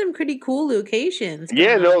they had some pretty cool locations.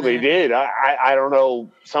 Yeah, no, they did. I don't know.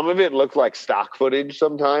 Some of it looked like stock footage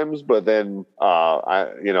sometimes, but then I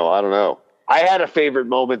don't know. I had a favorite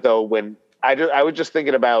moment though when. I was just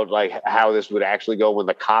thinking about like how this would actually go when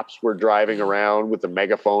the cops were driving around with the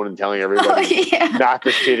megaphone and telling everybody not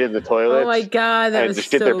to shit in the toilet. Oh my god, that was to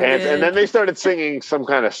shit their pants. Good. And then they started singing some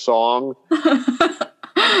kind of song.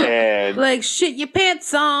 And like shit your pants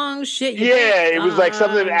song, shit your pants song. It was like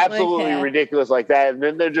something absolutely ridiculous like that. And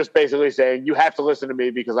then they're just basically saying, "You have to listen to me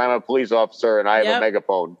because I'm a police officer and I have a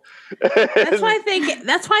megaphone." That's why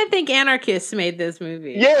I think anarchists made this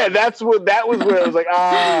movie. Yeah, that was where I was like,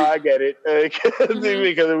 I get it. Because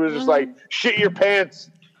it was just like, shit your pants,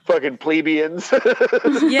 fucking plebeians.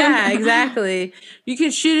 Yeah, exactly. You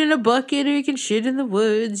can shit in a bucket or you can shit in the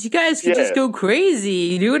woods. You guys can just go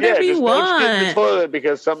crazy. Do whatever you want. Don't shit in the toilet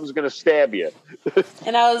because something's gonna stab you.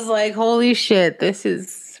 And I was like, holy shit, this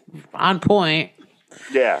is on point.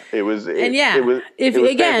 Yeah, it was. It was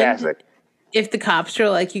fantastic. If the cops were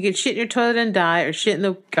like, you could shit in your toilet and die, or shit in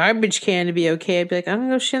the garbage can to be okay, I'd be like, I'm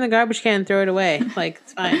gonna go shit in the garbage can and throw it away. Like,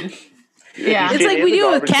 it's fine. Yeah, it's like we do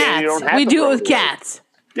it with cats. We do it with cats.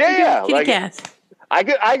 Yeah, kitty cats. I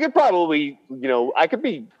could probably,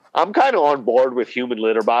 I'm kind of on board with human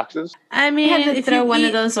litter boxes. I mean, I had to throw one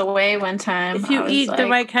of those away one time. If you eat the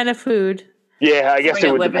right kind of food. Yeah, I guess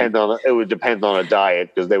it would depend on a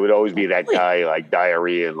diet because there would always be that guy like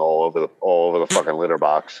diarrhea and all over the fucking litter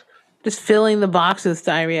box. Just filling the box with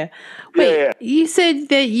diarrhea. Wait, you said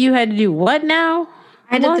that you had to do what now?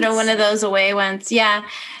 I had to throw one of those away once. Yeah.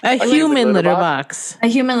 A human litter box. A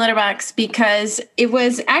human litter box because it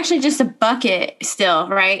was actually just a bucket still,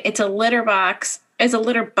 right? It's a litter box. It's a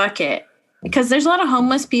litter bucket. Because there's a lot of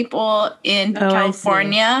homeless people in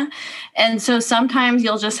California. And so sometimes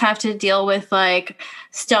you'll just have to deal with like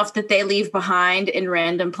stuff that they leave behind in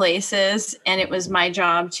random places. And it was my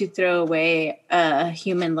job to throw away a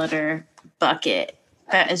human litter bucket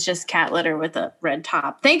that is just cat litter with a red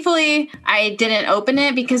top. Thankfully, I didn't open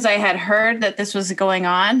it because I had heard that this was going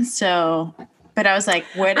on. So, but I was like,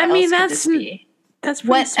 what else could this be? That's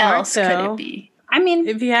what smart, else could it be? I mean,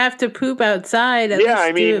 If you have to poop outside, at Yeah, least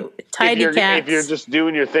I mean, do tidy cats. if you're just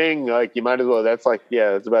doing your thing, like you might as well. That's like,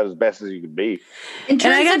 that's about as best as you can be. in And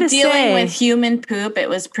I terms gotta of dealing say- with human poop, it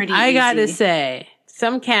was pretty I easy. gotta say,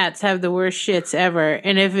 some cats have the worst shits ever,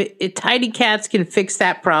 and if tidy cats can fix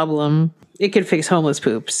that problem, it could fix homeless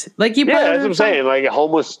poops. Like you, Yeah, that's what I'm saying. Like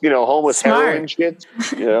homeless Smart. heroin shit.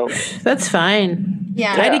 That's fine.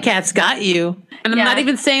 Yeah. Tidy cats got you. And I'm Yeah. not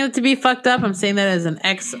even saying it to be fucked up. I'm saying that as an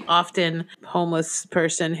often homeless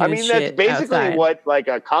person who's I mean, that's shit basically outside. what like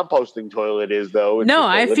a composting toilet is, though. It's No, just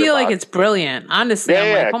a I litter feel like box. it's brilliant. Honestly,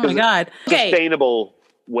 I'm like, oh my 'cause god. the Okay, sustainable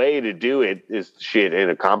way to do it is shit in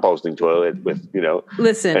a composting toilet with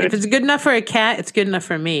listen. and If it's good enough for a cat, it's good enough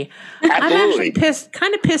for me. I'm Absolutely. actually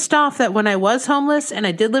kind of pissed off that when I was homeless and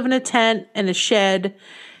I did live in a tent and a shed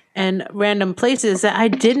and random places, that I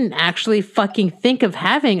didn't actually fucking think of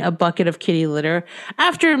having a bucket of kitty litter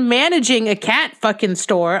after managing a cat fucking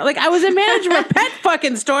store. Like I was a manager of a pet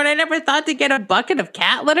fucking store and I never thought to get a bucket of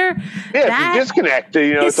cat litter. Yeah, That it's a disconnect.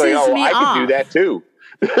 It's like, pisses me I off. can do that too.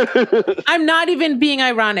 I'm not even being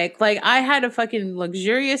ironic. Like I had a fucking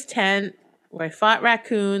luxurious tent where I fought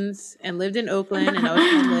raccoons and lived in Oakland and I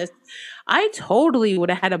was homeless. I totally would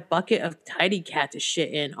have had a bucket of tidy cat to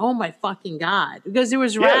shit in. Oh my fucking god! Because there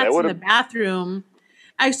was Yeah, that rats in the would've- bathroom.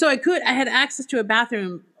 I had access to a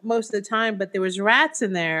bathroom most of the time, but there was rats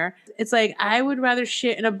in there. It's like I would rather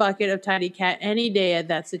shit in a bucket of tidy cat any day at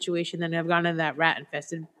that situation than have gone in that rat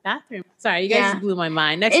infested bathroom. Sorry, you guys Yeah. just blew my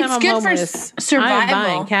mind. Next It's time I'm good for homeless, survival. I'm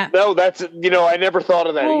buying cat. No, that's I never thought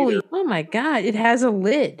of that Holy, either. oh my god! It has a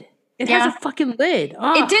lid. It Yeah. has a fucking lid.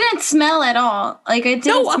 Oh. It didn't smell at all. Like it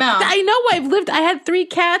didn't No, smell. I know. I had 3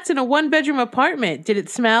 cats in a 1-bedroom apartment. Did it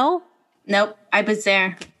smell? Nope, I was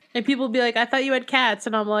there. And people would be like, I thought you had cats.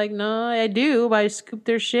 And I'm like, no, I do. But I scoop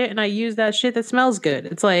their shit and I use that shit that smells good.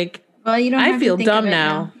 It's like, Well, you don't. I have to feel think dumb of it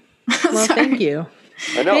now. Well, Sorry. thank you.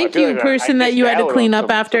 I know, I Thank feel you, like person that missed you had to out clean on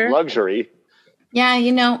up after. some luxury.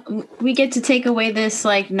 Yeah, we get to take away this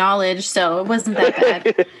like knowledge, so it wasn't that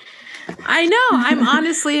bad. I know. I'm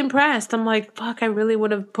honestly impressed. I'm like, fuck, I really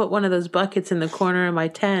would have put one of those buckets in the corner of my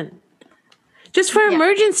tent. Just for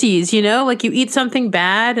emergencies, like you eat something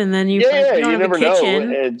bad and then you, Yeah, you don't you have never a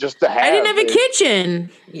kitchen. know. Just to have. I didn't have a kitchen.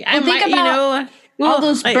 I think might, about all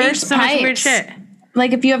those I ate burst so much weird pipes. shit.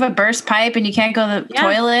 Like if you have a burst pipe and you can't go to the Yeah.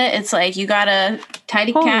 toilet, it's like you got a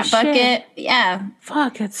tidy Holy cat shit. bucket. Yeah.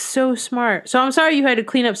 Fuck, that's so smart. So I'm sorry you had to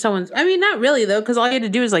clean up someone's. I mean, not really though, because all you had to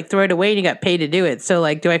do is like throw it away and you got paid to do it. So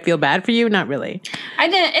like, do I feel bad for you? Not really. I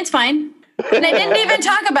didn't. It's fine. And I didn't even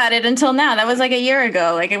talk about it until now. That was like a year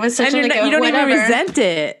ago. Like it was such And like a you don't whatever. even resent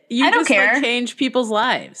it. You I don't just care. like change people's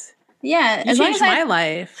lives. Yeah, You as long changed as my I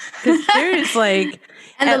life because there is like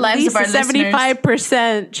and the at lives least of our a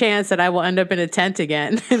 75% chance that I will end up in a tent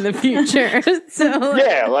again in the future. So like,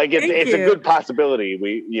 Yeah, like it's thank a you. good possibility.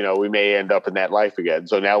 We may end up in that life again.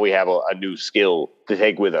 So now we have a new skill to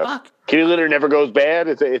take with us. Fuck. Kitty litter never goes bad.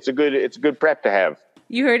 It's a good prep to have.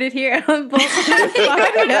 You heard it here on both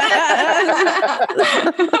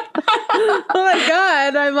Oh my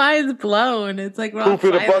god, my mind's blown. It's like we're all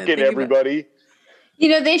Poop in a silent bucket, thinking about- everybody.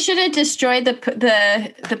 they should have destroyed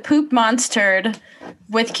the poop monster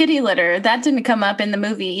with kitty litter. That didn't come up in the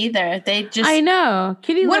movie either. They just I know.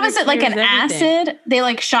 Kitty what litter was it like an clears everything. acid? They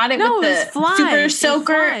like shot it No, with it was the flies. super It was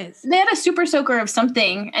soaker. flies. They had a super soaker of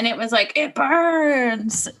something, and it was like it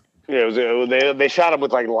burns. Yeah, they shot him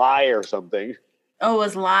with like lye or something. Oh, it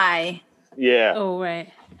was lie. Yeah. Oh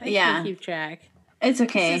right. I Yeah. can't keep track. It's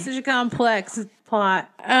okay. It's such a complex plot.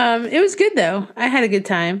 It was good though. I had a good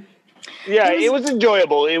time. Yeah, it was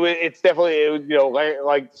enjoyable. It's definitely,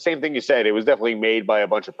 like same thing you said. It was definitely made by a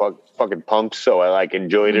bunch of fucking punks. So I like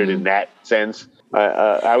enjoyed it in that sense.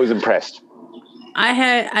 I was impressed.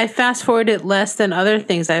 I fast forwarded less than other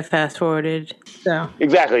things I fast forwarded. So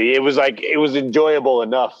Exactly. It was enjoyable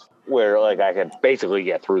enough where like I could basically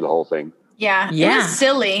get through the whole thing. Yeah, it Yeah. was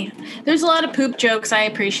silly. There's a lot of poop jokes I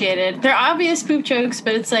appreciated. They're obvious poop jokes,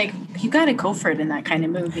 but it's like you got to go for it in that kind of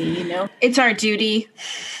movie. It's our duty.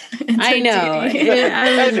 It's I our know. duty.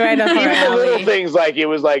 I was right up our Even the little alley. things like it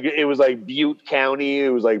was like Butte County. It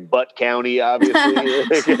was like Butt County, obviously.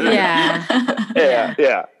 Yeah.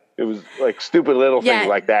 yeah. It was like stupid little Yeah. things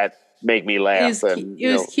like that make me laugh. It was, and,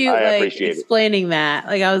 it was cute, I like appreciate it. explaining that.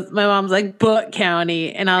 Like my mom's like Butt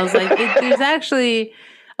County, and I was like, there's actually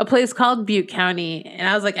a place called Butte County. And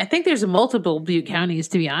I was like, I think there's multiple Butte counties,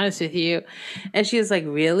 to be honest with you. And she was like,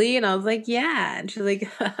 really? And I was like, yeah. And she's like,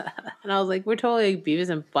 and I was like, we're totally like Beavis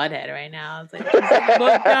and Butthead right now. I was like,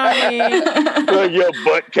 Butte County. Yo,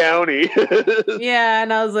 Butt County. Yeah.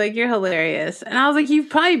 And I was like, you're hilarious. And I was like, you've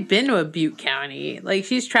probably been to a Butte County. Like,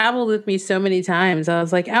 she's traveled with me so many times. I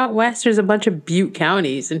was like, out west, there's a bunch of Butte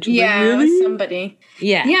counties. And she's like, Yeah, really? it was somebody.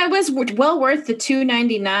 Yeah. Yeah, it was well worth the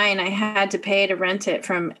 $2.99 I had to pay to rent it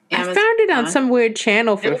from Amazon. I found it on some weird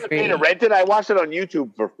channel You for didn't pay free. to rent it? I watched it on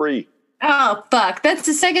YouTube for free. Oh fuck! That's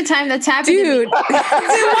the second time that's happened. Dude, to me.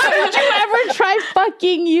 why would you ever try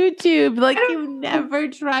fucking YouTube? Like, you never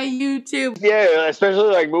try YouTube. Yeah, especially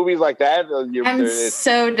like movies like that. I'm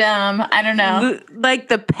so dumb. I don't know. Like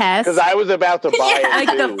the pest. Because I was about to buy it.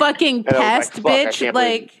 Like the too. fucking And I was pest, like, fuck, I bitch. can't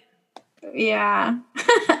believe- Like, Yeah,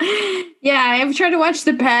 yeah. I've tried to watch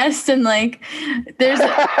The Pest, and like, there's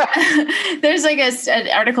like an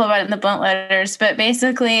article about it in the Blunt Letters. But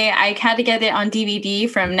basically, I had to get it on DVD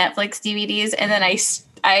from Netflix DVDs, and then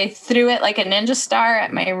I threw it like a ninja star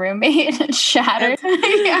at my roommate and shattered.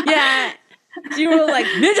 yeah. You were like,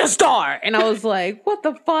 Ninja Star. And I was like, what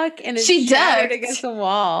the fuck? And it She shattered ducked. against the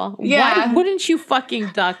wall. Yeah. Why wouldn't you fucking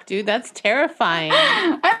duck, dude? That's terrifying.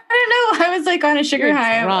 I don't know. I was like on a sugar You're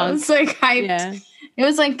high. I drunk. was like hyped. Yeah. It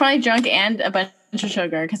was like probably drunk and a bunch of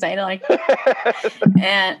sugar because I had like,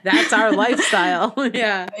 and That's our lifestyle.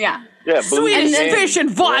 Yeah. yeah. Yeah, booze Swedish and- fish and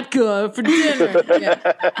vodka for dinner.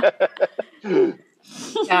 Yeah.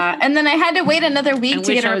 Yeah, and then I had to wait another week I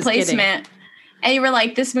to get wish a I was kidding. replacement. And you were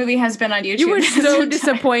like, "This movie has been on YouTube." You were so Sometime.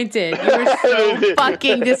 disappointed. You were so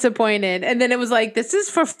fucking disappointed. And then it was like, this is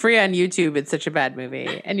for free on YouTube. It's such a bad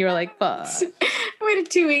movie. And you were like, fuck. I waited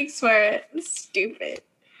 2 weeks for it. Stupid.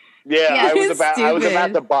 Yeah, Yeah, I was it's about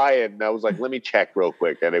stupid. to buy it, and I was like, "Let me check real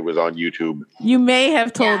quick," and it was on YouTube. You may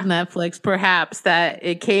have told Yeah. Netflix, perhaps, that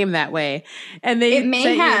it came that way. And they It may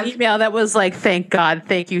sent you have. an email that was like, thank God,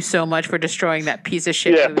 thank you so much for destroying that piece of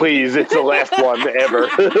shit Yeah, movie. please, it's the last one ever.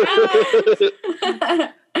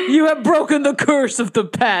 You have broken the curse of the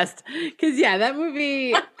past. Because, yeah, that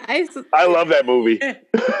movie... I love that movie.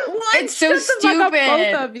 What? It's so Shut the fuck up,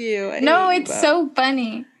 stupid. both of you. I No, hate you it's both. so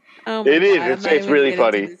funny. Oh my It is. God, I'm It's- not it's even really getting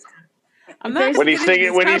into funny. this. I'm not when he's getting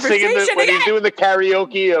into singing, this conversation when he's again. doing the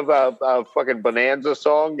karaoke of a fucking Bonanza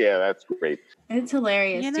song, yeah, that's great. It's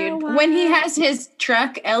hilarious, You know dude. When he what? has his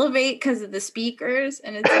truck elevate because of the speakers,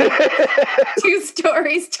 and it's like 2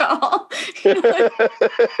 stories tall.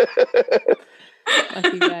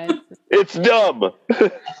 Fuck you guys. It's dumb.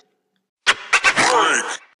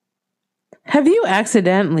 Have you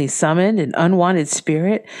accidentally summoned an unwanted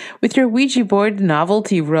spirit with your Ouija board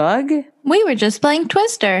novelty rug? We were just playing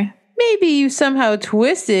Twister. Maybe you somehow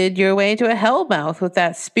twisted your way into a hellmouth with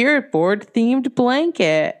that spirit board themed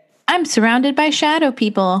blanket. I'm surrounded by shadow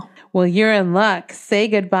people. Well, you're in luck. Say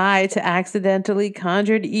goodbye to accidentally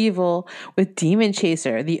conjured evil with Demon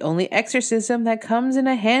Chaser, the only exorcism that comes in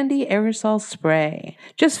a handy aerosol spray.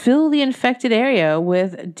 Just fill the infected area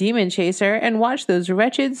with Demon Chaser and watch those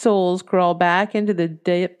wretched souls crawl back into the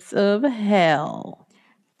depths of hell.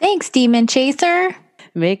 Thanks, Demon Chaser.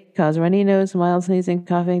 May cause runny nose, mild sneezing,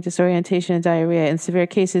 coughing, disorientation, and diarrhea. In severe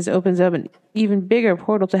cases, opens up an even bigger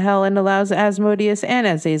portal to hell and allows Asmodeus and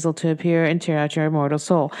Azazel to appear and tear out your immortal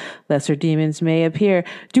soul. Lesser demons may appear.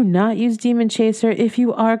 Do not use Demon Chaser if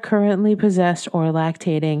you are currently possessed or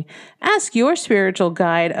lactating. Ask your spiritual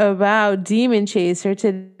guide about Demon Chaser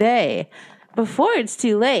today, before it's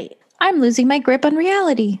too late. I'm losing my grip on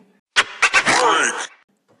reality.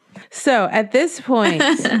 So at this point,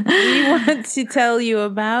 we want to tell you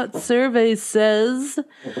about Survey Says.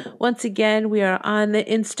 Once again, we are on the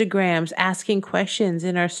Instagrams asking questions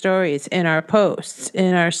in our stories, in our posts,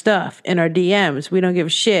 in our stuff, in our DMs. We don't give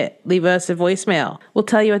a shit. Leave us a voicemail. We'll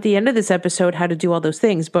tell you at the end of this episode how to do all those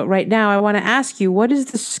things. But right now, I want to ask you, what is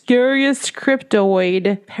the scariest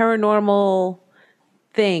cryptoid paranormal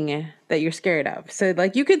thing that you're scared of? So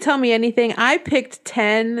like, you could tell me anything. I picked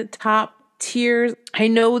 10 top tiers. I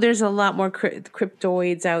know there's a lot more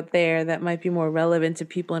cryptoids out there that might be more relevant to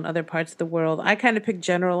people in other parts of the world. I kind of pick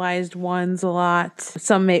generalized ones a lot.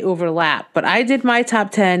 Some may overlap, but I did my top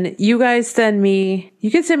 10. You guys you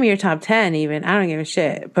can send me your top 10 even. I don't give a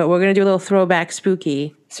shit, but we're going to do a little throwback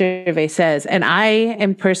spooky Survey Says. And I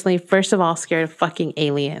am personally, first of all, scared of fucking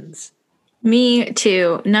aliens. Me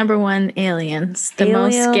too. Number 1, aliens. The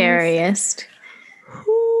most Aliens. scariest.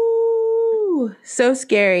 Ooh, so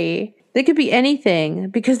scary. They could be anything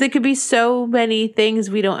because they could be so many things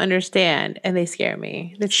we don't understand, and they scare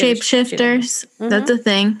me. They scare the shit out of me. Shapeshifters. That's a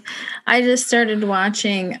thing. I just started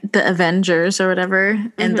watching the Avengers or whatever,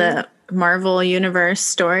 and the Marvel Universe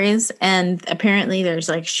stories, and apparently there's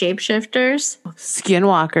like shapeshifters.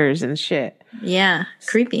 Skinwalkers and shit. Yeah,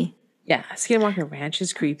 creepy. Yeah, Skinwalker Ranch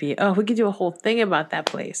is creepy. Oh, we could do a whole thing about that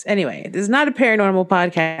place. Anyway, this is not a paranormal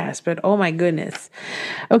podcast, but oh my goodness.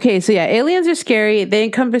 Okay, so yeah, aliens are scary. They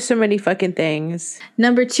encompass so many fucking things.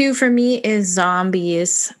 Number 2 for me is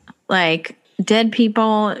zombies. Like dead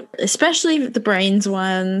people, especially the brains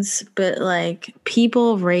ones, but like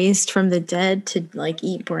people raised from the dead to like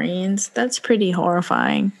eat brains. That's pretty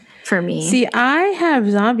horrifying for me. See, I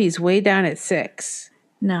have zombies way down at 6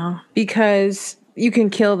 No. because you can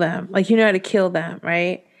kill them. Like, you know how to kill them,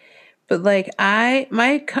 right? But like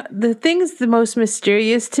the things the most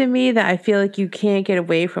mysterious to me that I feel like you can't get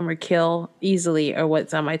away from or kill easily are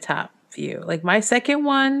what's on my top view. Like my second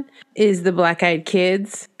one is the black-eyed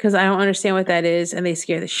kids, because I don't understand what that is, and they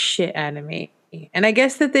scare the shit out of me. And I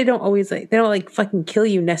guess that they don't fucking kill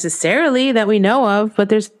you necessarily that we know of, but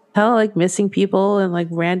there's hella like missing people and like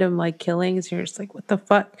random like killings. You're just like, what the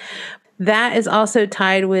fuck? That is also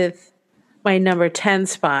tied with my number 10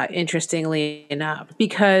 spot, interestingly enough,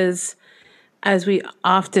 because as we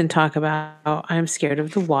often talk about, I'm scared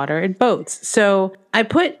of the water and boats. So I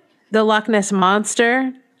put the Loch Ness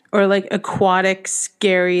Monster, or like aquatic,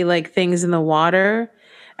 scary like things in the water,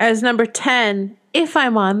 as number 10 if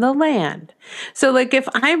I'm on the land. So like if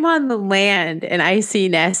I'm on the land and I see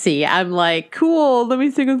Nessie, I'm like, cool, let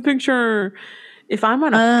me take a picture. If I'm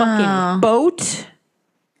on a fucking boat...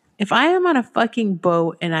 If I am on a fucking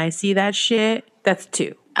boat and I see that shit, that's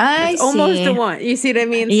 2. I see. Almost a 1. You see what I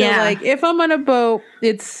mean? Yeah. So like if I'm on a boat,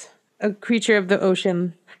 it's a creature of the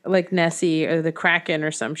ocean like Nessie or the Kraken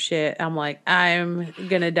or some shit. I'm like, I'm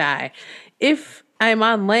gonna die. If I'm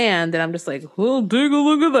on land and I'm just like, well, take a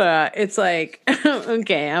look at that. It's like,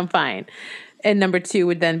 okay, I'm fine. And number 2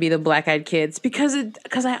 would then be the black-eyed kids because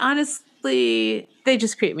I honestly, they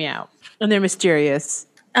just creep me out and they're mysterious.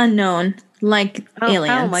 Unknown, like aliens.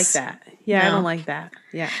 I don't like that. Yeah, No. I don't like that.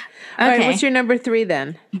 Yeah. All right, what's your number 3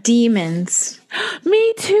 then? Demons.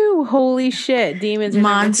 Me too. Holy shit. Demons are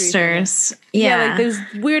Monsters. Yeah, like those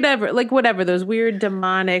weird whatever, those weird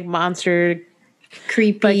demonic monster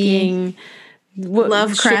creepy fucking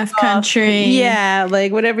Lovecraft country. Yeah,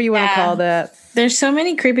 like whatever you want to call that. There's so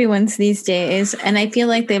many creepy ones these days, and I feel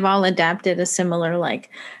like they've all adapted a similar like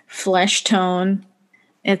flesh tone.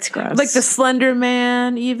 It's gross. Like the Slender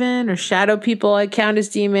Man, even, or Shadow People, I count as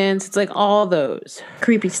demons. It's like all those.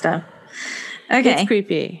 Creepy stuff. Okay. It's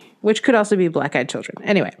creepy, which could also be black-eyed children.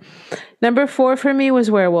 Anyway, number 4 for me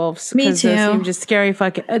was werewolves. Me too. Those seem just scary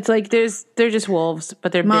fucking... It's like they're just wolves,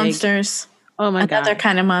 but they're monsters. Big. Oh my God. Another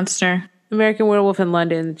kind of monster. American Werewolf in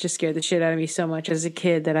London just scared the shit out of me so much as a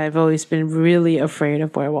kid that I've always been really afraid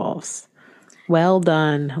of werewolves. Well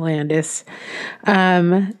done, Landis.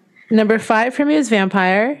 Number 5 for me is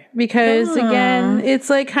vampire because again, it's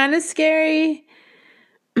like kind of scary.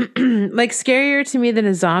 Like scarier to me than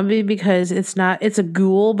a zombie because it's a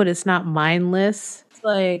ghoul, but it's not mindless. It's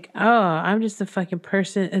like, oh, I'm just a fucking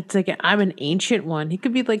person. It's like I'm an ancient one. He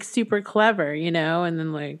could be like super clever, you know, and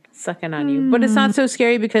then like sucking on you. But it's not so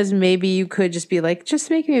scary because maybe you could just be like, just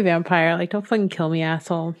make me a vampire. Like, don't fucking kill me,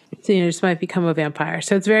 asshole. So you just might become a vampire.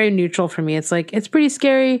 So it's very neutral for me. It's like, it's pretty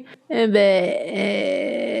scary, but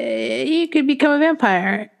you could become a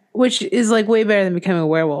vampire. Which is like way better than becoming a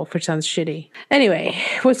werewolf, which sounds shitty. Anyway,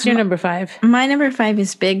 what's your number 5? My number 5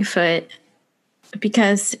 is Bigfoot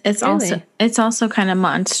because it's also kind of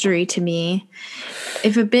monstery to me.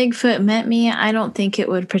 If a Bigfoot met me, I don't think it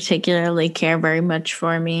would particularly care very much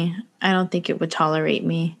for me. I don't think it would tolerate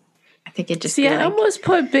me. I think it just I almost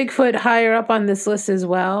put Bigfoot higher up on this list as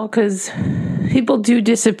well because people do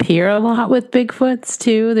disappear a lot with Bigfoots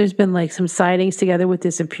too. There's been like some sightings together with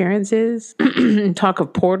disappearances and talk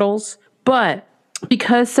of portals. But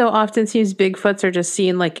because so often seems Bigfoots are just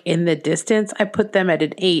seen like in the distance, I put them at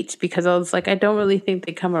an 8 because I was like, I don't really think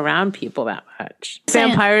they come around people that much.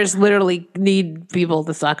 Vampires literally need people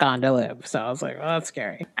to suck on to live. So I was like, well, that's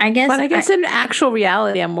scary. I guess in actual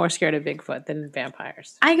reality, I'm more scared of Bigfoot than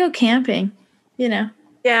vampires. I go camping, you know.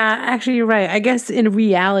 Yeah, actually, you're right. I guess in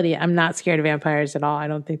reality, I'm not scared of vampires at all. I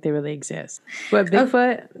don't think they really exist. But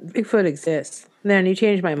Bigfoot exists. Then you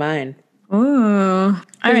changed my mind. Ooh. All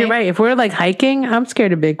right. You're right. If we're like hiking, I'm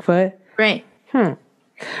scared of Bigfoot. Right.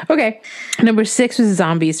 Okay. Number 6 was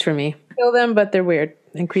zombies for me. Kill them, but they're weird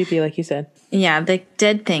and creepy, like you said. Yeah, the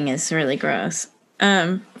dead thing is really gross.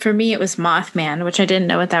 For me, it was Mothman, which I didn't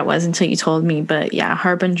know what that was until you told me. But yeah,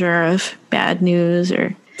 harbinger of bad news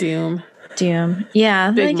or doom.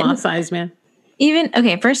 Yeah. Big moth-sized man.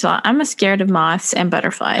 First of all, I'm scared of moths and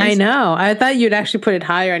butterflies. I know. I thought you'd actually put it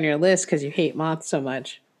higher on your list because you hate moths so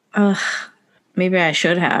much. Ugh, maybe I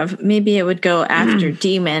should have. Maybe it would go after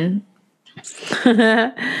demon.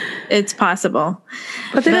 It's possible.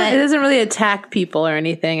 But it doesn't really attack people or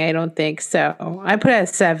anything, I don't think. So I put it at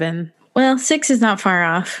 7. Well, 6 is not far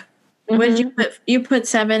off. What did you put? You put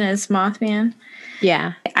 7 as Mothman?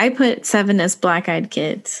 Yeah. I put 7 as Black-Eyed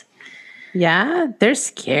Kids. Yeah? They're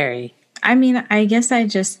scary. I mean, I guess I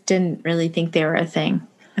just didn't really think they were a thing.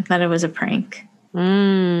 I thought it was a prank.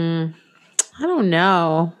 I don't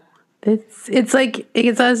know. It's like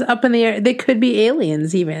it's us up in the air. They could be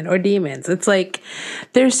aliens even or demons. It's like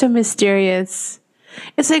they're so mysterious.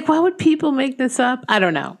 It's like, why would people make this up? I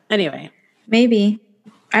don't know. Anyway. Maybe.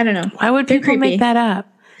 I don't know. Why would people make that up?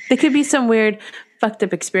 There could be some weird fucked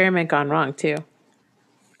up experiment gone wrong too.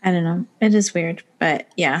 I don't know. It is weird, but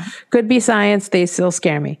yeah. Could be science. They still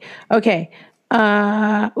scare me. Okay.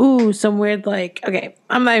 Some weird okay.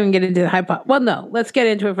 I'm not even getting into the hypo. Well, no. Let's get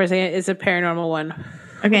into it for a second. It's a paranormal one.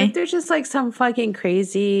 Okay. If there's just some fucking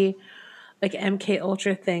crazy MK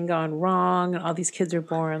Ultra thing gone wrong, and all these kids are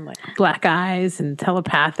born black eyes and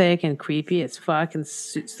telepathic and creepy as fuck and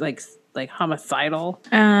homicidal.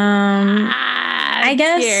 I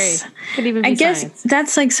guess scary. Could even be science.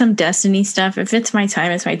 That's some Destiny stuff. If it's my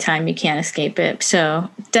time, it's my time. You can't escape it. So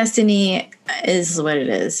Destiny is what it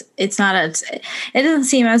is. It doesn't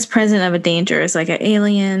seem as present of a danger as an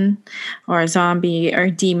alien or a zombie or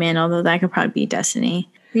a demon, although that could probably be Destiny.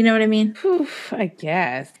 You know what I mean? Oof, I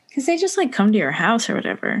guess. Because they just come to your house or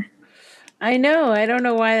whatever. I know. I don't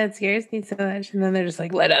know why that scares me so much. And then they're just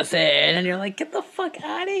let us in. And you're like, get the fuck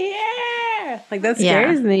out of here. That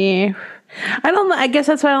scares me. I guess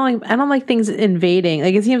that's why I don't like things invading.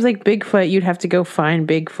 It seems like Bigfoot, you'd have to go find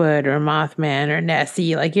Bigfoot or Mothman or Nessie.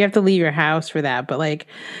 You have to leave your house for that. But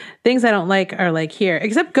things I don't like are here.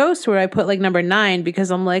 Except ghosts, where I put number 9 because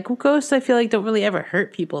I'm well, ghosts I feel don't really ever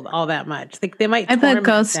hurt people all that much. They might torment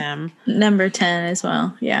ghosts them. Number 10 as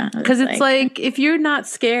well. Yeah. Because it's if you're not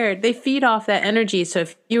scared, they feed off that energy. So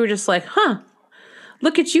if you were just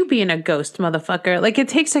look at you being a ghost, motherfucker. It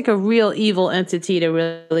takes a real evil entity to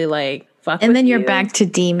really fuck and with then you're you. Back to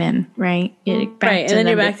demon, right? Right, and then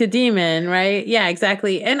you're back to demon, right? Yeah,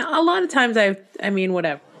 exactly. And a lot of times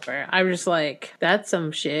whatever. I'm just that's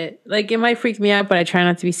some shit. It might freak me out, but I try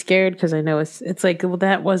not to be scared because I know it's it's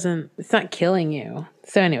not killing you.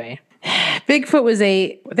 So anyway, Bigfoot was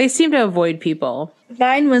 8. They seem to avoid people.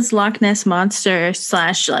 Mine was Loch Ness Monster /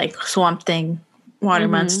 Swamp Thing water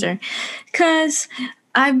monster. Because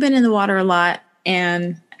I've been in the water a lot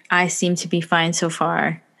and I seem to be fine so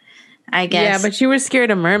far. I guess. Yeah, but you were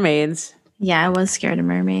scared of mermaids. Yeah, I was scared of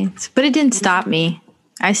mermaids. But it didn't stop me.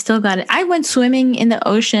 I still got it. I went swimming in the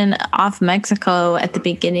ocean off Mexico at the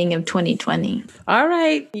beginning of 2020. All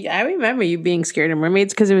right. I remember you being scared of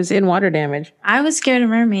mermaids because it was in water damage. I was scared of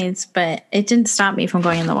mermaids, but it didn't stop me from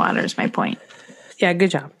going in the water is my point. Yeah,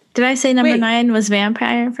 good job. Did I say number 9 was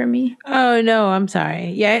vampire for me? Oh, no, I'm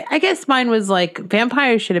sorry. Yeah, I guess mine was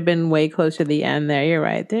vampires should have been way closer to the end there. You're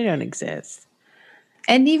right. They don't exist.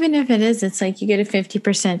 And even if it is, it's you get a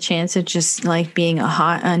 50% chance of just being a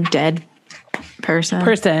hot undead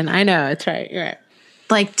person. I know. That's right. You're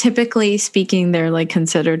right. Typically speaking, they're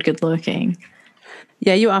considered good looking.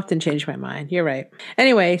 Yeah, you often change my mind. You're right.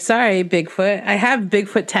 Anyway, sorry, Bigfoot. I have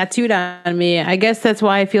Bigfoot tattooed on me. I guess that's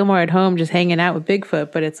why I feel more at home just hanging out with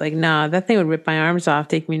Bigfoot. But it's nah, that thing would rip my arms off,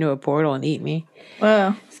 take me to a portal, and eat me.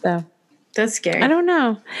 Whoa. So that's scary. I don't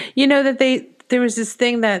know. You know that there was this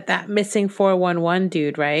thing that missing 411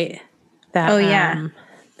 dude, right? That,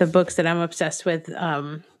 the books that I'm obsessed with,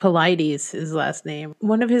 Paulides, his last name.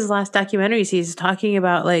 One of his last documentaries, he's talking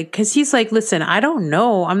about because he's listen, I don't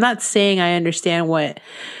know. I'm not saying I understand what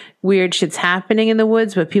weird shit's happening in the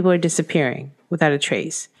woods, but people are disappearing without a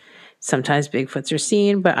trace. Sometimes Bigfoots are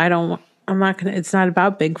seen, but it's not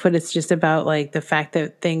about Bigfoot. It's just about the fact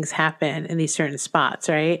that things happen in these certain spots,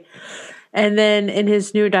 right? And then in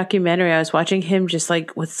his new documentary, I was watching him just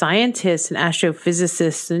with scientists and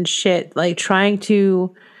astrophysicists and shit, trying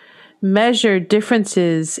to measure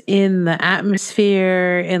differences in the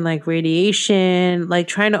atmosphere and radiation,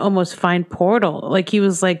 trying to almost find portal. He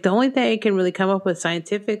was the only thing I can really come up with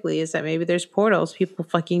scientifically is that maybe there's portals people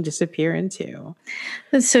fucking disappear into.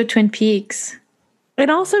 That's so Twin Peaks. And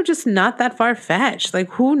also just not that far fetched.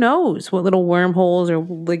 Who knows what little wormholes or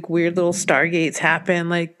weird little stargates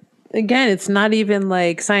happen. Again, it's not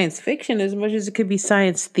even science fiction as much as it could be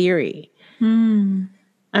science theory.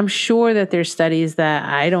 I'm sure that there's studies that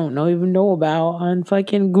I don't even know about on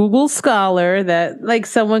fucking Google Scholar that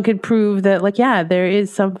someone could prove that yeah, there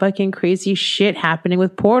is some fucking crazy shit happening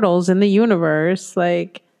with portals in the universe.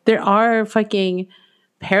 There are fucking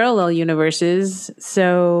parallel universes.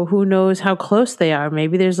 So who knows how close they are?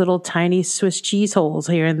 Maybe there's little tiny Swiss cheese holes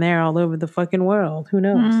here and there all over the fucking world. Who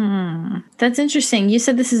knows? That's interesting. You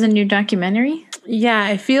said this is a new documentary? Yeah,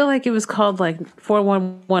 I feel like it was called like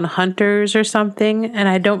 411 Hunters or something. And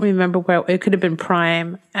I don't remember where it could have been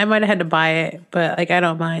Prime. I might have had to buy it, but like I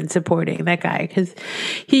don't mind supporting that guy because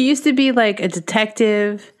he used to be like a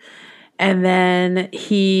detective. And then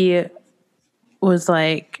he was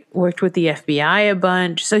like worked with the FBI a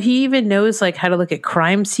bunch. So he even knows like how to look at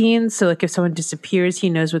crime scenes. So like if someone disappears, he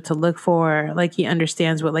knows what to look for. Like he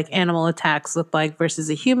understands what like animal attacks look like versus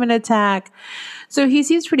a human attack. So he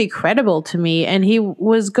seems pretty credible to me. And he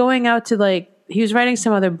was going out to like, he was writing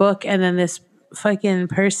some other book. And then this fucking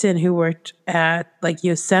person who worked at like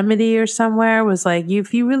Yosemite or somewhere was like,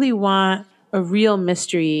 if you really want a real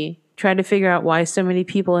mystery, try to figure out why so many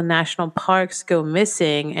people in national parks go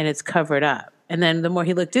missing and it's covered up. And then the more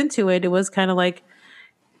he looked into it, it was kind of like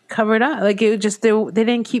covered up. Like it just, they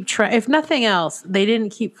didn't keep track. If nothing else, they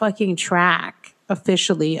didn't keep fucking track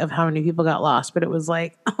officially of how many people got lost. But it was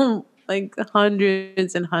like, like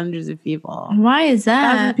hundreds and hundreds of people. Why is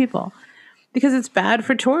Thousands that? of people. Because it's bad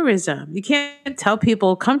for tourism. You can't tell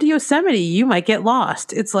people, come to Yosemite, you might get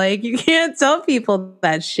lost. It's like, you can't tell people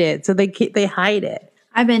that shit. So they hide it.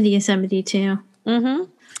 I've been to Yosemite too. Mm-hmm.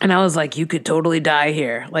 And I was like, you could totally die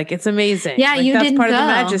here. Like, it's amazing. Yeah, like, you that's didn't part go. of the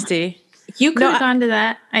majesty. You could have gone to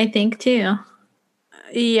that, I think, too.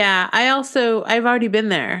 Yeah, I've already been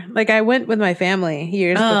there. Like, I went with my family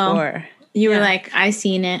years before. You were like, I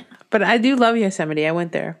seen it. But I do love Yosemite. I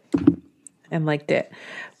went there and liked it.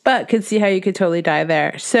 But could see how you could totally die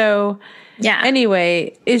there. So, yeah.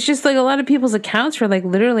 Anyway, it's just like a lot of people's accounts were like,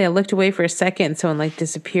 literally, I looked away for a second. Someone like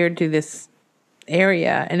disappeared through this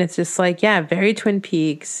area. And it's just like, yeah, very Twin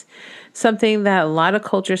Peaks. Something that a lot of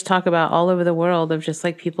cultures talk about all over the world of just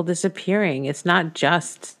like people disappearing. It's not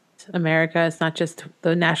just America. It's not just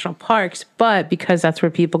the national parks. But because that's where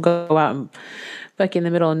people go out and like in the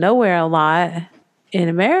middle of nowhere a lot in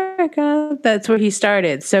America, that's where he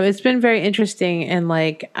started. So it's been very interesting. And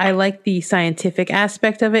like, I like the scientific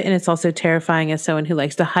aspect of it. And it's also terrifying as someone who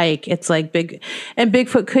likes to hike. It's like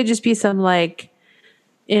Bigfoot could just be some like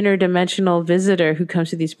interdimensional visitor who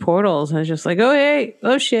comes to these portals and is just like, oh, hey,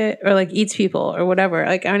 oh shit, or like eats people or whatever.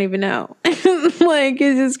 Like, I don't even know. Like,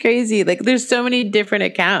 it's just crazy. Like, there's so many different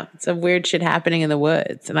accounts of weird shit happening in the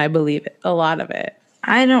woods. And I believe it, a lot of it.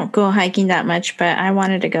 I don't go hiking that much, but I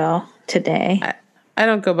wanted to go today. I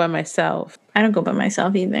don't go by myself. I don't go by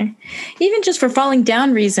myself either. Even just for falling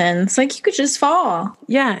down reasons. Like, you could just fall.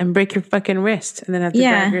 Yeah, and break your fucking wrist and then have to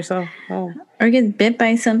drive yourself home. Or get bit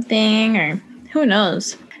by something, or who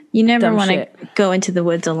knows. You never want to go into the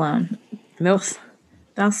woods alone. Nope.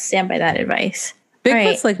 I'll stand by that advice.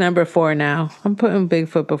 Bigfoot's like number 4 now. I'm putting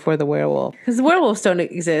Bigfoot before the werewolf. Because the werewolves don't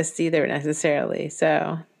exist either necessarily.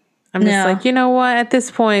 So I'm just like, you know what? At this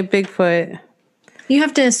point, Bigfoot. You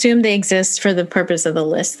have to assume they exist for the purpose of the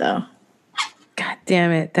list, though. God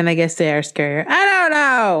damn it. Then I guess they are scarier. I don't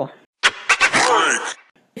know.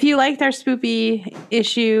 If you liked our spoopy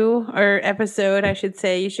issue or episode, I should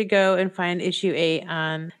say, you should go and find issue 8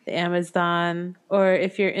 on the Amazon. Or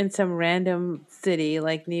if you're in some random city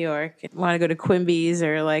like New York, want to go to Quimby's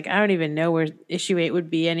or like, I don't even know where issue 8 would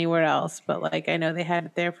be anywhere else. But like, I know they had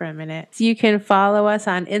it there for a minute. So you can follow us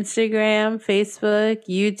on Instagram, Facebook,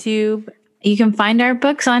 YouTube. You can find our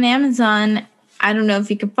books on Amazon. I don't know if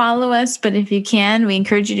you can follow us, but if you can, we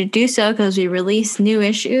encourage you to do so because we release new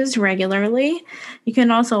issues regularly. You can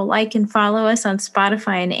also like and follow us on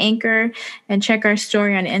Spotify and Anchor, and check our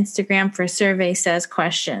story on Instagram for Survey Says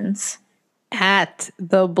questions. At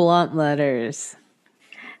The Blunt Letters.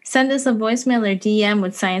 Send us a voicemail or DM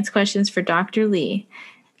with science questions for Dr. Lee.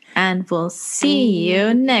 And we'll see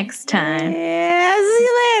you next time. Yeah, see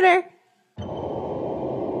you later.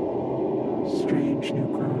 Strange new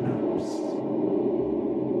grown-ups.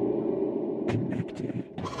 Connected.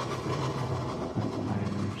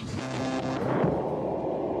 Wires.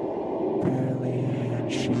 Barely a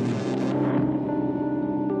handshake.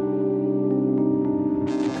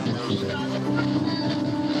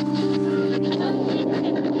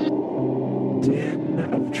 Din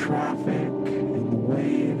of traffic and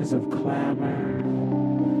waves of clamor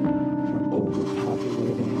from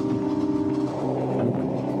overpopulating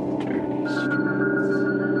dirty streets.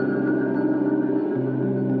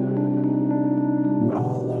 We're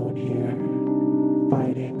all alone here,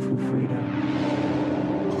 fighting for freedom.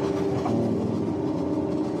 We're all alone,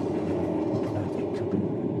 with nothing to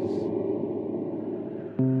lose.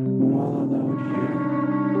 We're all alone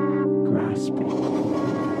here, grasping